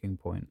the breaking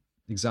point.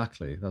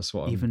 Exactly. That's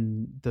what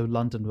even the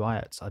London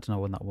riots, I don't know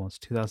when that was,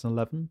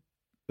 2011?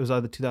 It was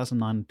either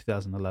 2009 or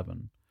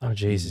 2011. Oh,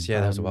 Jesus. Yeah,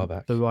 that was a while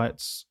back. The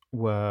riots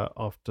were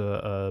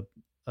after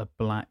a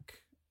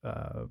black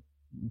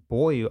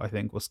boy, I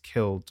think, was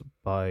killed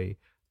by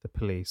the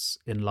police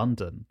in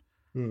London.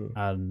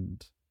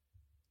 And,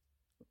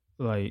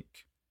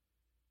 like,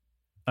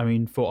 I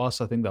mean, for us,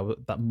 I think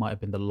that might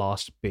have been the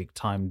last big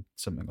time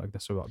something like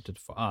this erupted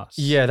for us.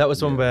 Yeah, that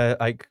was one where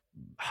like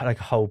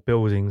whole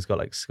buildings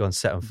got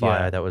set on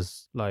fire. That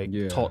was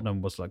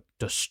Tottenham was like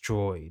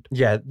destroyed.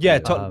 That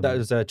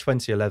was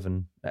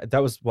 2011.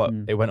 That was what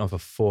it went on for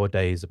 4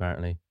 days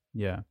apparently.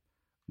 Yeah.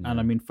 And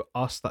I mean, for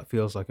us, that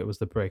feels like it was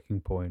the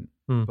breaking point.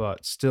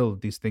 But still,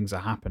 these things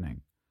are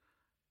happening.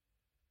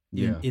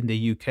 In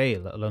the UK,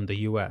 let alone the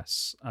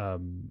US,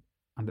 and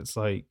it's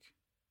like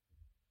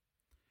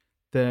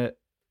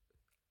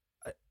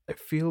it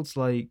feels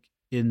like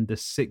in the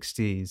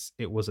 60s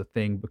it was a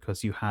thing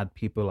because you had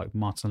people like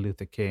Martin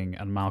Luther King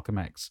and Malcolm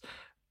X.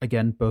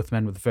 Again, both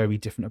men with very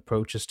different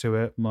approaches to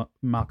it.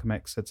 Malcolm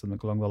X said something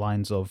along the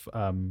lines of,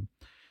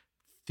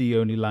 the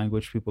only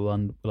language people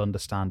will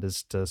understand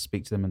is to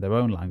speak to them in their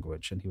own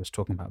language. And he was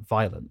talking about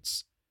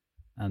violence.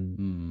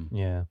 And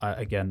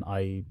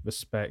I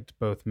respect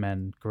both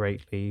men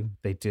greatly.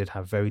 They did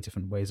have very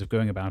different ways of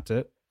going about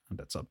it. And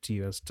it's up to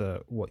you as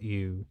to what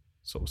you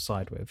sort of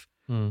side with.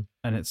 And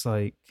it's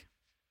like,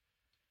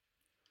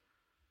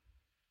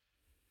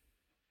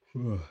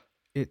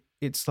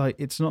 it's like,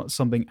 it's not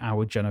something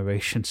our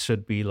generation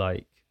should be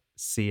like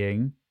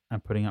seeing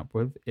and putting up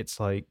with. It's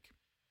like,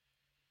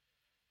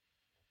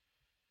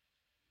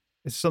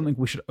 it's something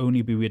we should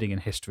only be reading in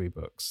history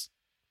books.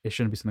 It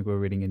shouldn't be something we're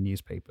reading in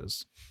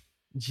newspapers.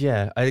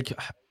 Yeah, I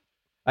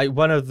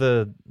one of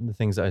the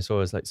things that I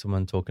saw is like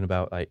someone talking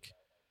about like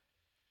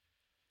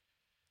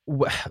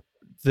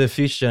the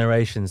future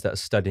generations that are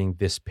studying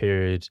this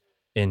period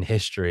in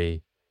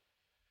history.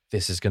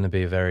 This is going to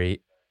be a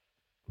very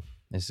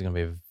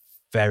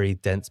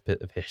dense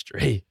bit of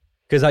history.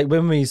 Because like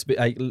when we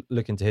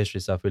look into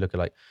history stuff, we look at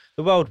like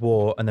the World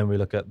War, and then we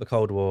look at the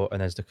Cold War,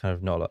 and there's the kind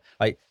of not a lot.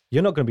 Like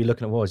you're not going to be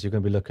looking at wars; you're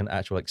going to be looking at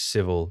actual like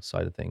civil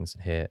side of things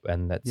here,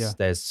 and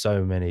there's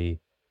so many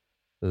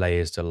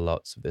layers to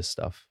lots of this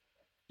stuff.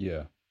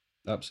 Yeah,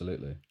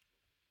 absolutely.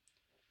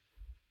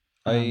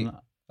 I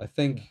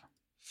think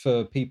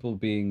for people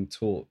being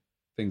taught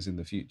things in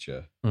the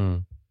future,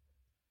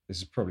 this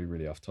is probably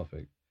really off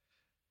topic.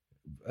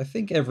 I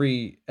think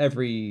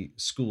every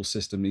school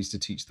system needs to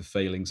teach the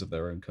failings of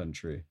their own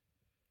country.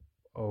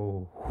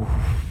 Oh,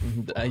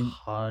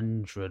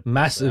 100%.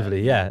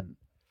 Massively, yeah.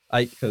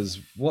 Because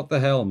what the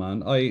hell,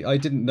 man? I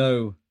didn't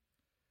know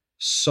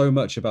so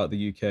much about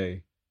the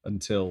UK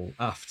until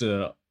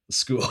after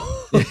school.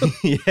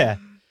 Yeah.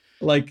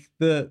 Like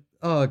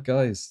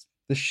guys,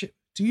 the shit.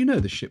 Do you know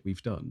the shit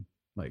we've done?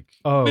 Like,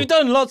 we've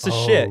done lots of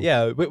shit.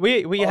 Yeah,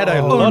 we had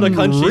a lot of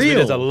countries we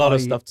did a lot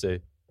of stuff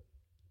to.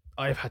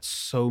 I've had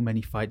so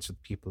many fights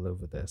with people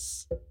over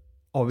this.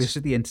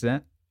 Obviously, the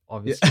internet.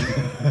 Obviously,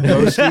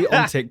 mostly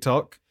on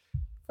TikTok.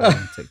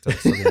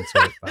 TikTok's on the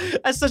internet.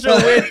 That's such a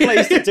weird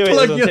place to do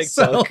it on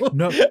TikTok.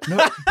 No,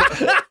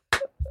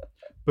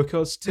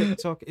 because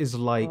TikTok is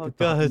like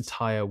the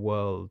entire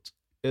world.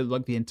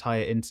 like the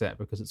entire internet,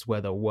 because it's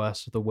where the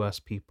worst of the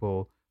worst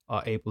people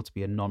are able to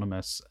be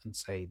anonymous and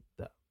say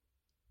the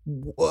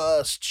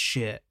worst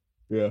shit.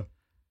 Yeah.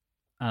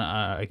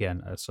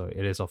 Again, sorry,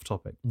 it is off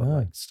topic, but No.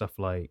 like stuff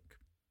like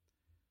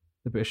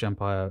the British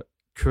Empire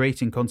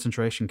creating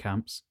concentration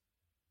camps.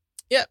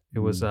 Yep. It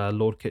was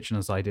Lord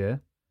Kitchener's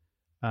idea.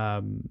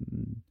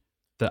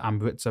 The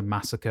Amritsar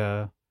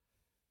massacre,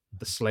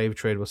 the slave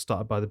trade was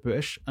started by the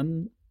British,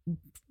 and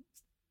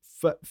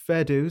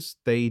fair dues,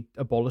 they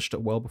abolished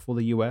it well before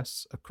the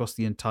US across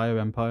the entire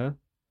empire.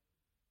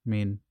 I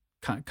mean,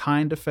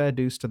 kind of fair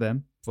dues to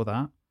them for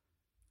that.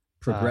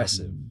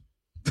 Progressive.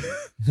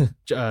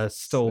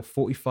 Stole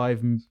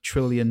 $45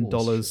 trillion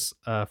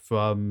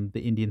from the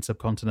Indian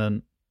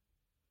subcontinent.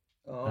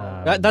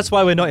 That's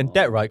why we're not in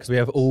debt, right? Because we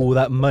have all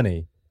that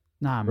money.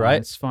 Nah, man, Right?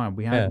 it's fine.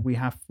 We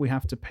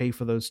have to pay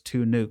for those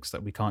 2 nukes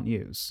that we can't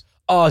use.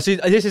 Oh, see,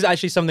 this is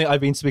actually something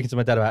I've been speaking to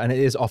my dad about, and it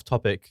is off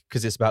topic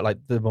because it's about like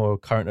the more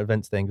current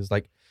events thing. It's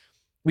like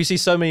we see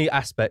so many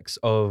aspects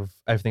of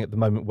everything at the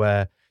moment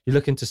where you're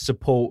looking to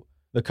support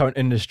the current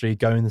industry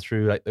going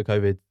through like the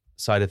COVID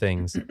side of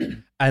things,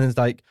 and it's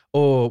like,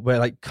 oh, we're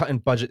like cutting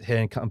budget here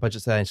and cutting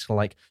budgets there, and just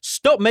like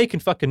stop making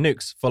fucking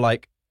nukes for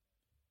like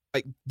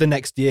the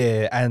next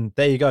year, and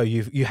there you go,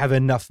 you have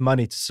enough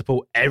money to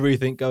support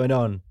everything going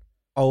on.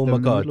 Oh my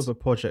god! Middle of a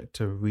project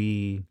to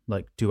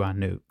do our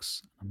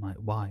nukes. I'm like,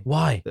 why?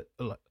 Why?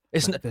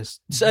 It's like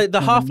there's so the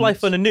no half-life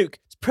nukes. on a nuke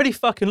is pretty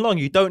fucking long.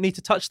 You don't need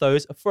to touch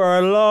those for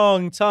a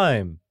long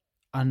time.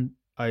 And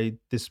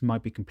this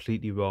might be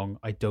completely wrong.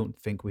 I don't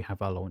think we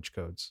have our launch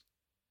codes.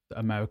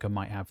 America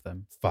might have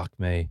them. Fuck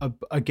me.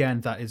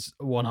 Again, that is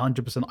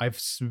 100%.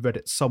 I've read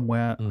it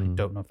somewhere. I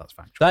don't know if that's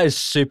factual. That is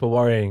super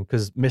worrying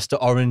because Mr.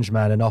 Orange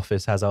Man in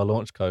office has our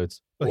launch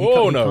codes. But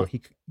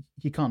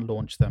he can't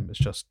launch them. It's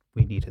just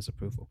we need his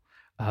approval.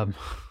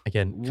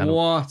 Again, kind of.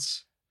 What?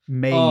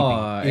 Maybe.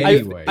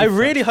 Anyway, I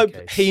really that's the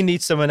hope case. he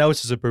needs someone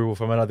else's approval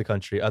from another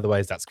country.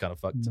 Otherwise, that's kind of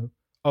fucked. No.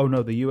 Oh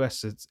no, the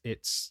US.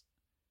 It's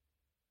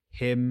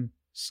him.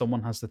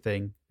 Someone has the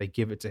thing. They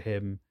give it to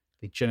him.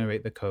 They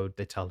generate the code.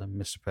 They tell him,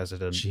 Mr.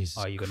 President, Jesus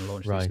are you going to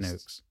launch Christ. these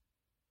nukes?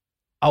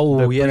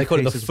 Oh, yeah, they call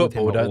it the briefcase is with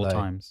him football, at don't all they?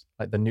 times.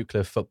 Like the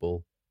nuclear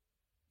football.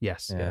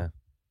 Yes. Yeah.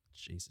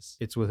 Jesus.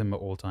 It's with him at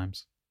all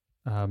times.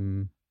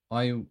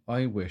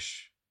 I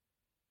wish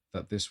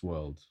that this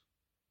world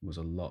was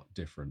a lot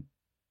different.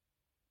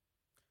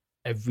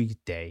 Every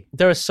day.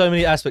 There are so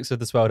many aspects of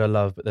this world I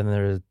love, but then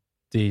there are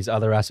these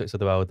other aspects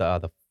of the world that are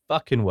the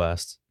fucking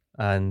worst.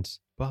 And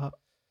But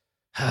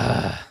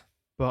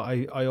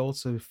I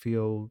also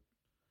feel,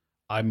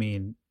 I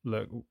mean,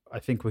 look, I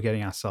think we're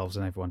getting ourselves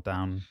and everyone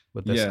down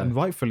with this, Yeah. and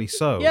rightfully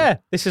so. yeah,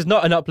 this is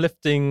not an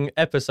uplifting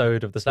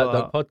episode of the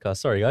Slapdog podcast.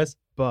 Sorry, guys.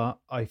 But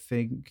I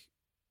think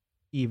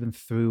even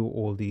through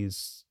all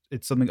these,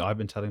 it's something I've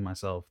been telling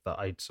myself that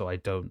I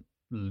don't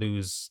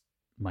lose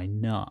my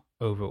nut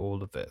over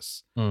all of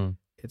this. Mm.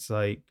 It's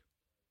like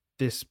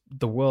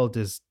the world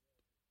is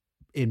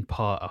in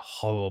part a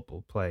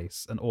horrible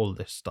place, and all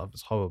this stuff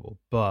is horrible,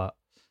 but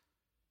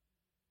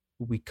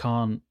we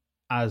can't,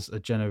 as a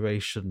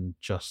generation,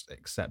 just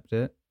accept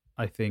it.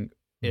 I think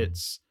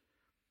it's,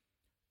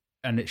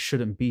 and it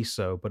shouldn't be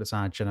so, but it's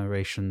our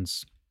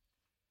generation's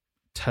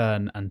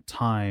turn and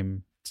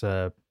time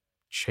to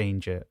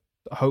change it.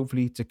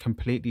 Hopefully to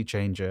completely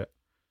change it,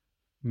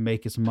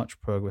 make as much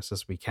progress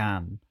as we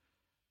can.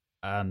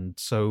 And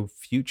so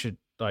future,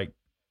 like,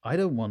 I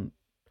don't want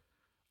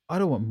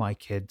my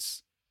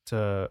kids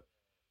to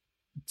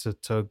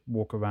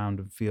walk around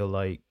and feel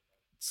like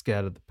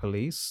scared of the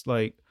police.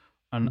 Like,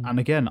 and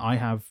again, I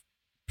have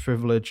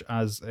privilege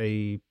as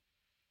a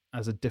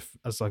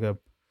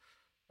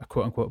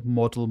quote unquote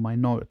model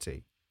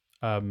minority.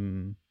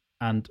 And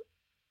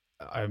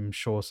I'm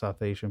sure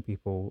South Asian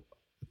people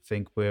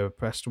think we're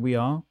oppressed. We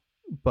are,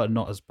 but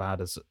not as bad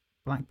as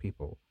black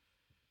people.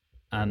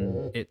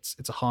 And it's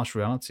a harsh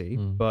reality,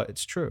 but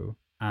it's true.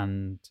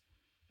 And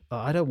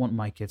I don't want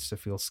my kids to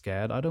feel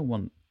scared. I don't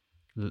want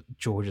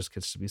George's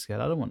kids to be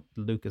scared. I don't want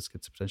Luca's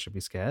kids to potentially be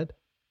scared.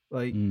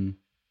 Like,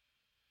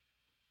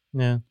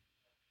 Yeah.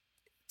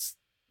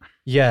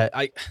 Yeah,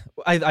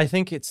 I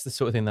think it's the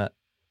sort of thing that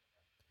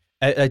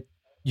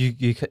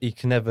you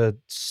can never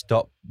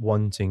stop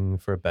wanting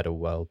for a better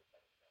world.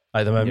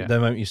 Like the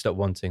moment you stop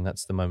wanting,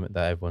 that's the moment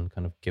that everyone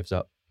kind of gives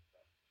up.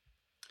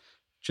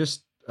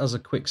 Just as a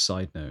quick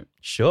side note,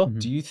 Sure.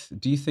 do you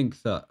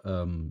think that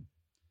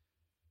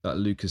that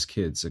Luca's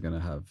kids are going to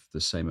have the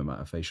same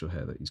amount of facial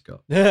hair that he's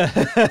got?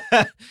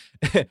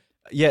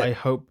 Yeah. I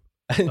hope.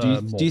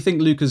 Do you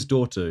think Luca's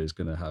daughter is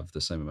going to have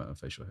the same amount of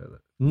facial hair?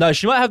 No,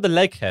 she might have the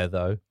leg hair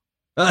though.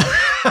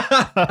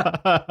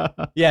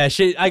 Yeah,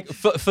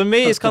 for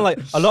me, it's kind of like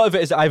a lot of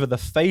it is either the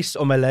face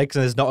or my legs,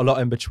 and there's not a lot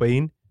in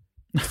between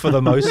for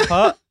the most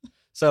part.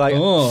 So like,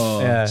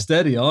 yeah.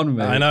 Steady on,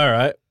 mate. I know,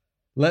 right?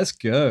 Let's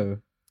go.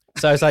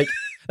 So it's like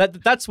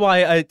that's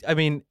why I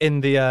mean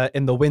in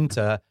the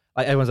winter,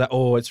 like everyone's like,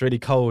 oh, it's really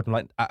cold. I'm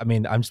like, I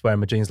mean, I'm just wearing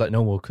my jeans like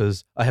normal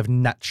because I have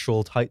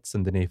natural tights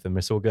underneath them.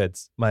 It's all good.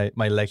 My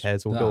leg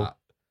hair's all cool.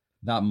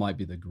 That might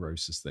be the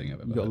grossest thing I've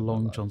ever You got heard in my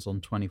long life. johns on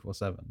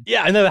 24/7.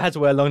 Yeah, I never had to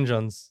wear long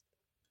johns.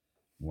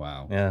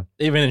 Wow. Yeah,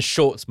 even in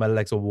shorts, my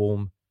legs are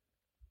warm.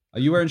 Are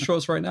you wearing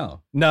shorts right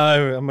now?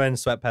 No, I'm wearing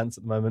sweatpants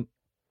at the moment.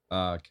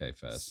 Okay,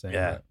 fair. Same.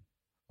 Yeah.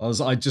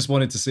 I just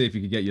wanted to see if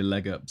you could get your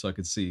leg up so I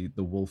could see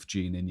the wolf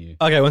gene in you.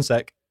 Okay, one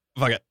sec.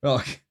 Fuck it.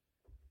 Oh.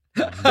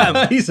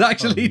 no. He's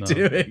actually Oh, no.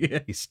 doing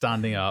it. He's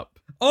standing up.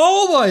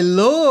 Oh my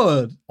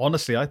lord!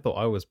 Honestly, I thought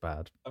I was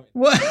bad.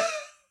 What?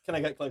 Can I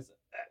get closer?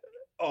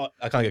 Oh,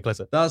 I can't get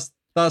closer. That's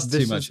This too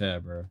is- much hair,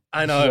 bro.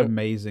 I This is know.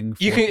 amazing.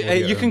 You for can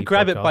audio-only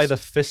grab it by podcast. the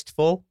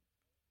fistful,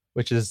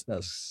 which is.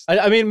 That's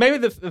I mean, maybe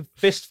the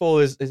fistful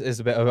is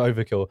a bit of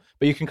overkill,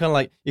 but you can kind of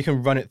like you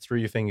can run it through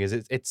your fingers.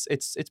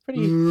 It's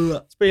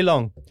pretty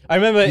long. I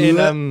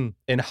remember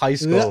in high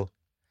school,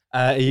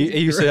 he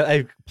used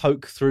to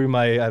poke through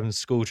my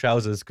school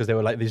trousers because they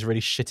were like these really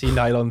shitty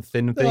nylon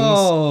thin things.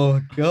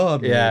 Oh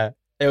god. Yeah,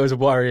 it was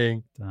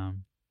worrying.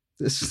 Damn.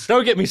 This,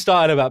 Don't get me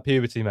started about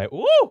puberty, mate.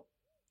 Woo!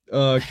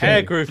 okay.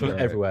 Hair grew from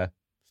Right. everywhere.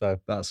 So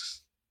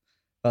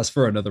That's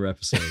for another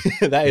episode.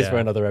 that is for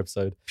Yeah. another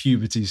episode.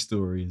 Puberty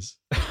stories.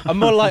 I'm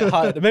more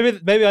light-hearted.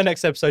 Maybe our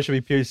next episode should be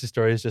puberty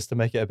stories, just to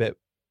make it a bit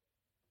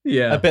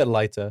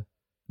lighter.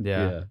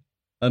 Yeah.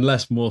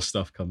 Unless more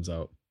stuff comes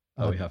out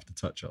that Oh. we have to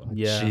touch on.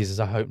 Yeah. Jesus,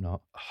 I hope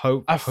not.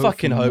 I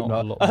fucking hope a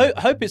not. lot I more hope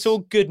it's happens. all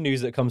good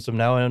news that comes from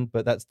now on,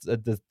 but that's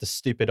the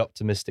stupid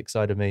optimistic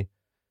side of me.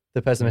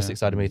 The pessimistic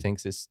side of me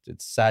thinks it's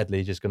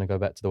sadly just going to go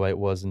back to the way it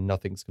was and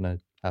nothing's going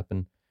to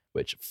happen,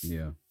 which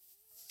Yeah.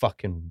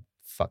 fucking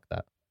fuck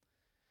that.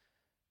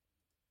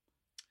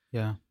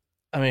 Yeah.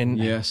 I mean,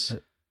 Yes.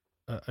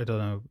 I don't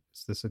know.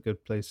 Is this a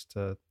good place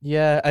to?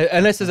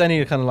 unless there's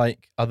any kind of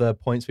like other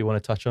points we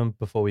want to touch on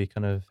before we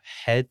kind of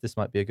head, this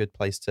might be a good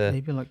place to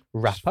Maybe like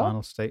wrap just up.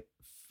 final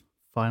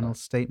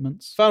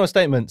statements. Final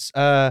statements.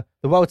 The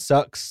world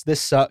sucks.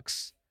 This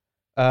sucks.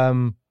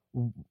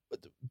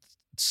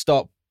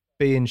 Stop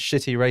being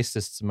shitty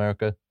racists,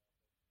 America.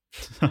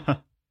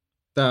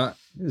 That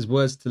is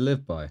words to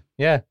live by.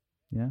 Yeah.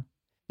 Yeah.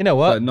 You know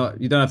what?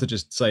 But you don't have to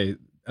just say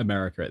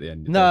America at the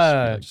end.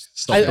 No. Just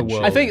stop I being the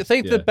world. shit.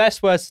 think Yeah. the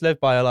best words to live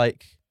by are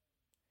like,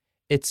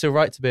 it's all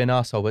right to be an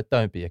asshole, but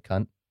don't be a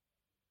cunt.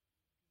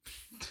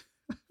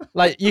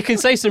 Like you can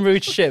say some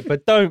rude shit,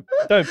 but don't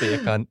be a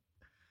cunt.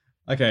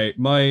 Okay,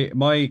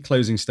 my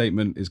closing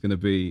statement is going to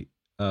be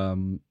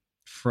from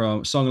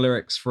song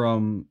lyrics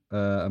from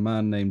a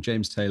man named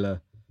James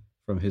Taylor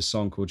from his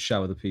song called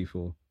 "Shower the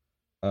People."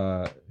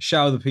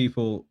 Shower the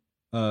people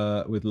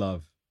with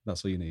love.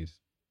 That's all you need.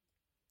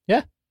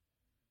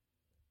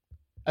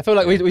 I feel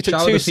like we took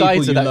Shower two the people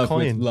sides you of that love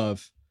with coin.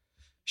 love.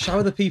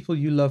 Shower the people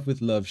you love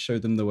with love. Show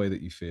them the way that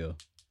you feel.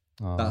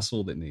 Aw. That's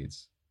all it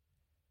needs.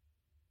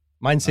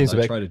 Mine And seems a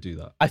I bit. try to do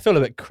that. I feel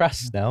a bit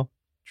crass now.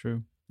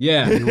 True.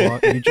 Yeah, You are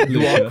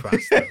Yeah.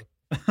 crass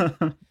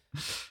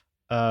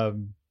though.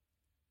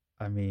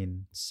 I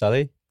mean,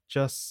 Sully?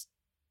 just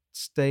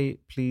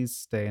please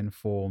stay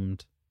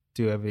informed.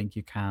 Do everything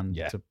you can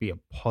Yeah. to be a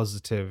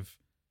positive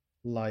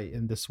light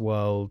in this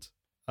world.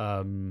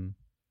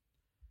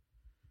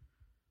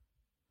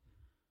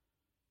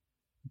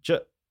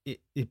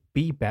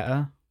 Be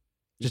better.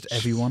 Just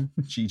everyone.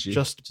 GG.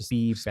 Just be just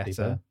be better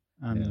better.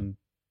 and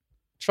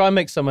Try and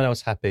make someone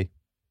else happy.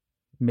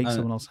 make And-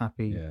 someone else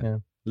happy. yeah.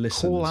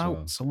 Listen Call as out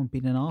well. someone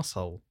being an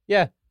asshole.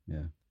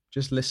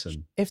 Just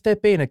listen. If they're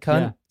being a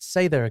cunt, Yeah.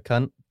 say they're a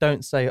cunt.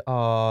 Don't say,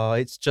 oh,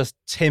 it's just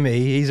Timmy.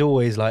 He's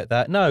always like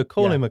that. No,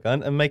 call Yeah. him a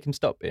cunt and make him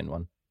stop being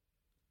one.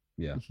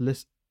 Yeah.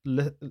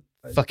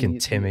 Fucking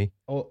Timmy.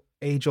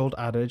 Age-old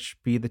adage: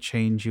 be the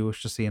change you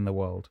wish to see in the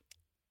world.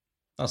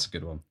 That's a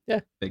good one.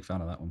 Yeah. Big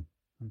fan of that one.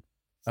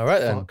 All right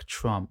then. Fuck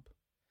Trump,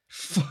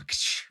 Fuck.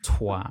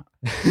 twat.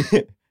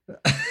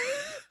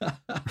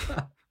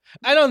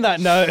 And on that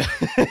note,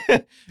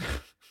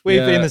 we've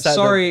Yeah, been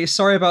the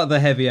sorry about the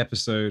heavy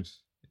episode.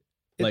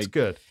 It's Like,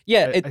 good.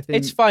 Yeah, I it's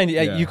think- fine.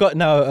 Yeah, yeah. you got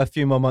now a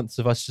few more months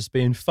of us just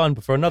being fun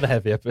before another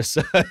heavy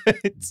episode.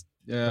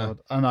 Yeah. God,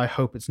 and I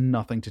hope it's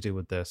nothing to do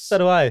with this. So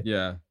do I.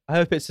 Yeah. I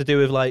hope it's to do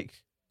with like,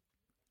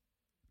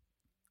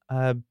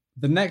 The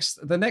next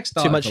Too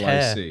article much I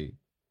hair. see,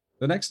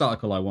 the next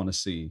article I want to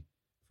see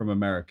from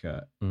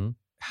America Mhm.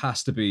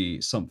 has to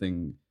be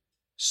something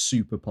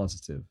super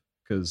positive,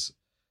 because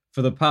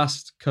for the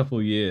past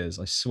couple years,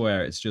 I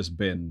swear it's just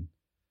been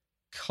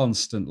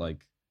constant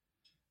like,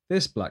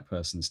 this black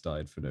person's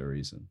died for no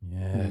reason.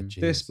 yeah,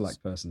 This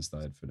black person's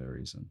died for no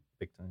reason.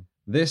 big time.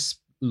 This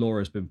law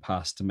has been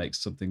passed to make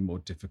something more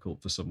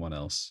difficult for someone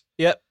else.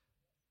 Yep.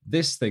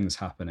 This thing's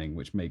happening,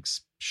 which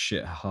makes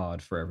shit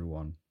hard for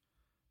everyone.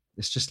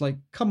 It's just like,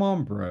 come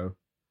on, bro.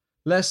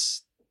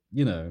 Let's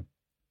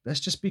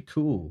just be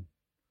cool.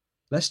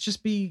 Let's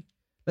just be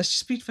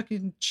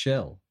fucking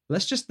chill.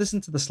 Let's just listen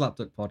to the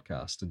Slapduck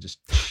podcast and just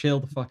chill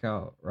the fuck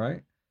out,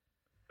 right?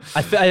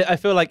 I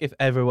feel like if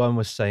everyone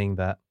was saying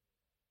that,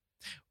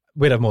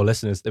 we'd have more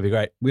listeners. That'd be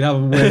great. We'd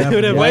have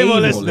way more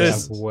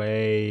listeners.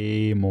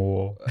 Way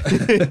more.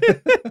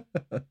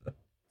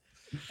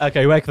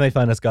 Okay, where can they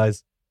find us,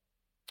 guys?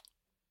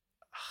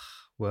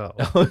 Well,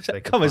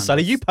 come on,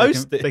 Sonny, you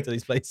post it to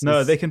these places.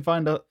 No, they can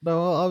find out.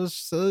 No, I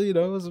was, I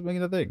was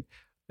making a thing.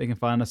 They can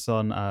find us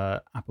on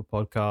Apple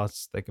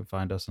Podcasts. They can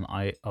find us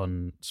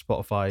on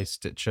Spotify,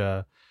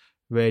 Stitcher,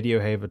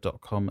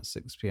 Radiohaver.com at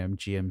 6 p.m.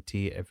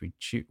 GMT every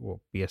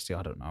BST,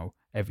 I don't know,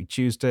 every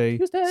Tuesday.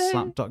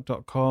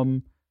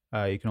 Slapduck.com.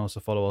 You can also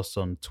follow us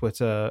on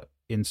Twitter,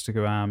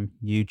 Instagram,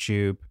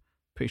 YouTube.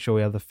 Pretty sure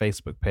we have the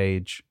Facebook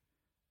page.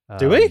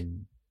 Do we?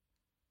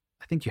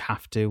 I think you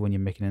have to when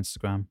you're making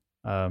Instagram.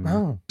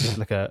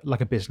 Like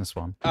a business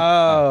one.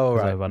 Oh,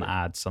 right. I run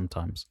ads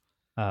sometimes.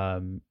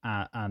 And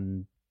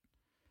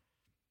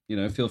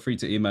feel free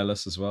to email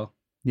us as well.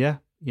 Yeah,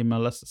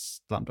 email us at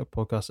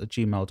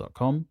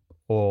slapduckpodcast@gmail.com,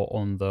 or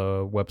on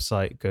the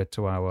website, go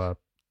to our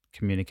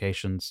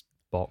communications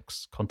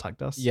box,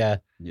 contact us. Yeah.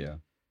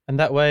 And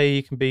that way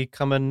you can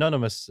become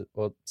anonymous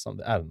or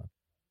something. I don't know.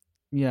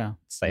 Yeah.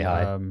 Say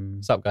hi.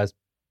 What's up, guys?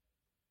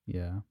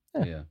 Yeah.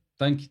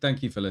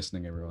 Thank you for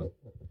listening, everyone.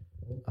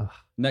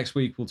 Next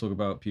week we'll talk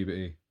about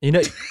puberty. You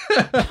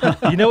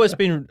know what's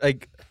been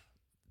like.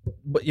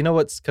 But you know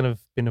what's kind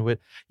of been a weird.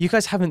 You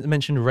guys haven't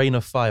mentioned Rain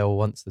of Fire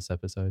once this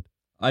episode.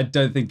 I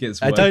don't think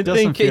it's. I don't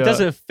think it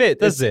doesn't fit,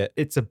 does it?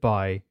 It's a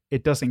buy.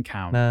 It doesn't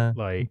count. Nah.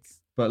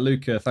 But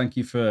Luca, thank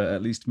you for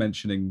at least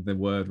mentioning the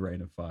word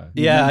Rain of Fire.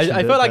 Yeah,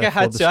 I felt like I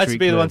had to. I had to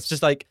be the one to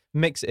just like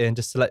mix it in,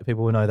 just to let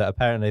people know that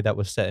apparently that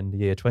was set in the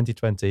year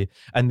 2020,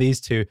 and these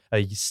two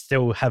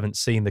still haven't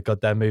seen the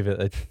goddamn movie that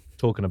they're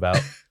talking about.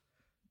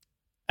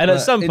 And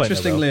at some point,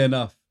 interestingly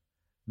enough,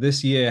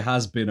 this year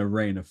has been a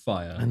rain of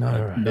fire. I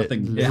know, right?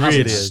 It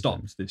hasn't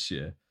stopped this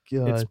year.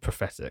 God. It's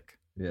prophetic.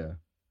 Yeah.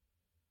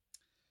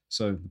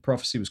 So the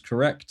prophecy was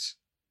correct.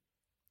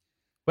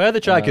 Where are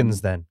the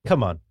dragons then?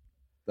 Come on.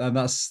 And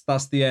that's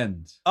the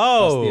end.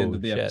 Oh, that's the end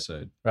of the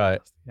episode. Right.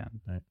 That's the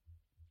end. Right.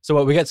 So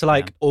what, we get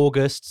to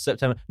August,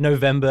 September,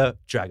 November,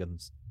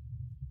 dragons.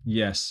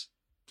 Yes.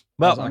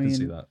 Well, I can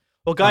see that.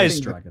 Well, guys,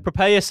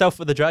 prepare yourself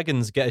for the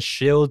dragons. Get a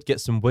shield, get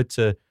some wood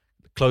to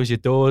close your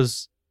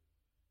doors.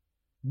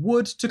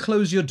 Wood to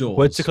close your doors.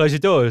 Wood to close your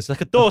doors.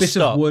 Like a door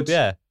stop. Of wood.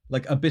 Yeah.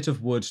 Like a bit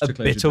of wood to close your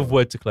door. A bit of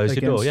wood to close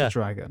your door, yeah.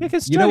 Dragon.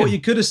 You know what you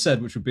could have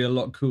said, which would be a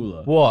lot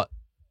cooler? What?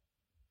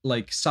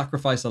 Like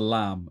sacrifice a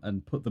lamb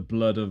and put the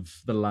blood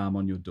of the lamb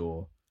on your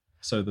door.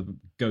 So the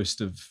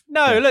ghost of...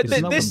 No, look,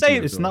 this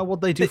ain't... It's not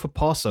what they do for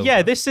Passover.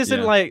 Yeah, this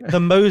isn't like the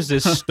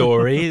Moses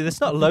story.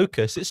 It's not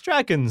locusts, it's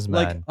dragons,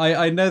 man. Like,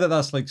 I know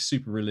that's like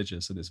super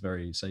religious and it's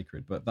very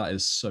sacred, but that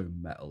is so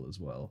metal as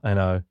well. I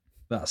know.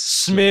 That's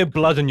smear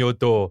blood on your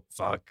door.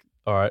 Fuck.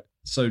 All right.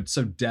 So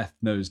death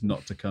knows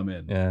not to come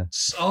in. Yeah.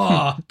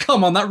 Oh,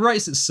 come on, that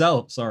writes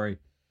itself. Sorry,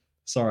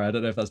 I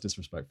don't know if that's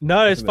disrespectful.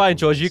 No, it's fine,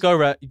 George. You go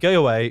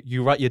away.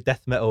 You write your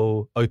death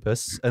metal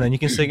opus, and then you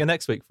can sing it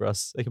next week for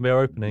us. It can be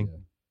our opening.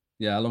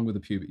 Yeah, along with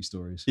the puberty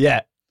stories.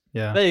 Yeah.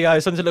 There you go.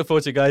 Something to look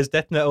forward to, guys.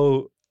 Death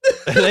metal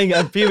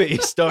and puberty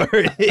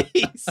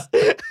stories.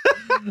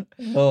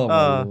 Oh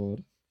my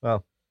lord.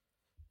 Well.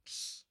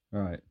 All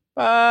right.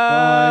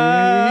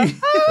 Bye.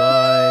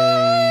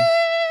 Bye.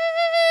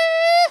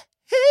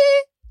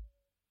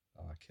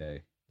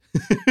 Okay.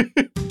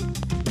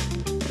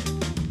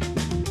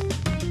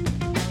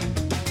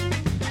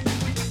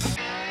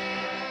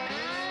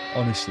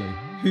 Honestly,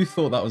 who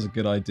thought that was a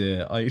good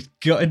idea? I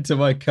got into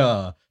my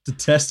car to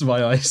test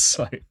my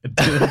eyesight and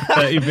do a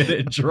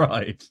 30-minute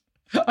drive.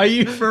 Are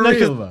you for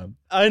real, man?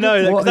 I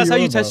know, because that's how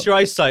you test your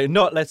eyesight.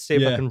 Not let's see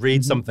if I can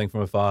read something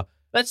from afar.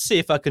 Let's see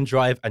if I can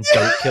drive and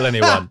don't kill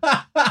anyone.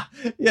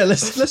 Yeah,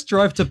 let's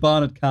drive to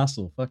Barnard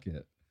Castle. Fuck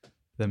it.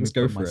 Then let's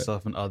go for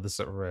myself and others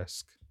at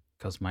risk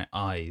because my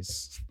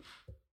eyes.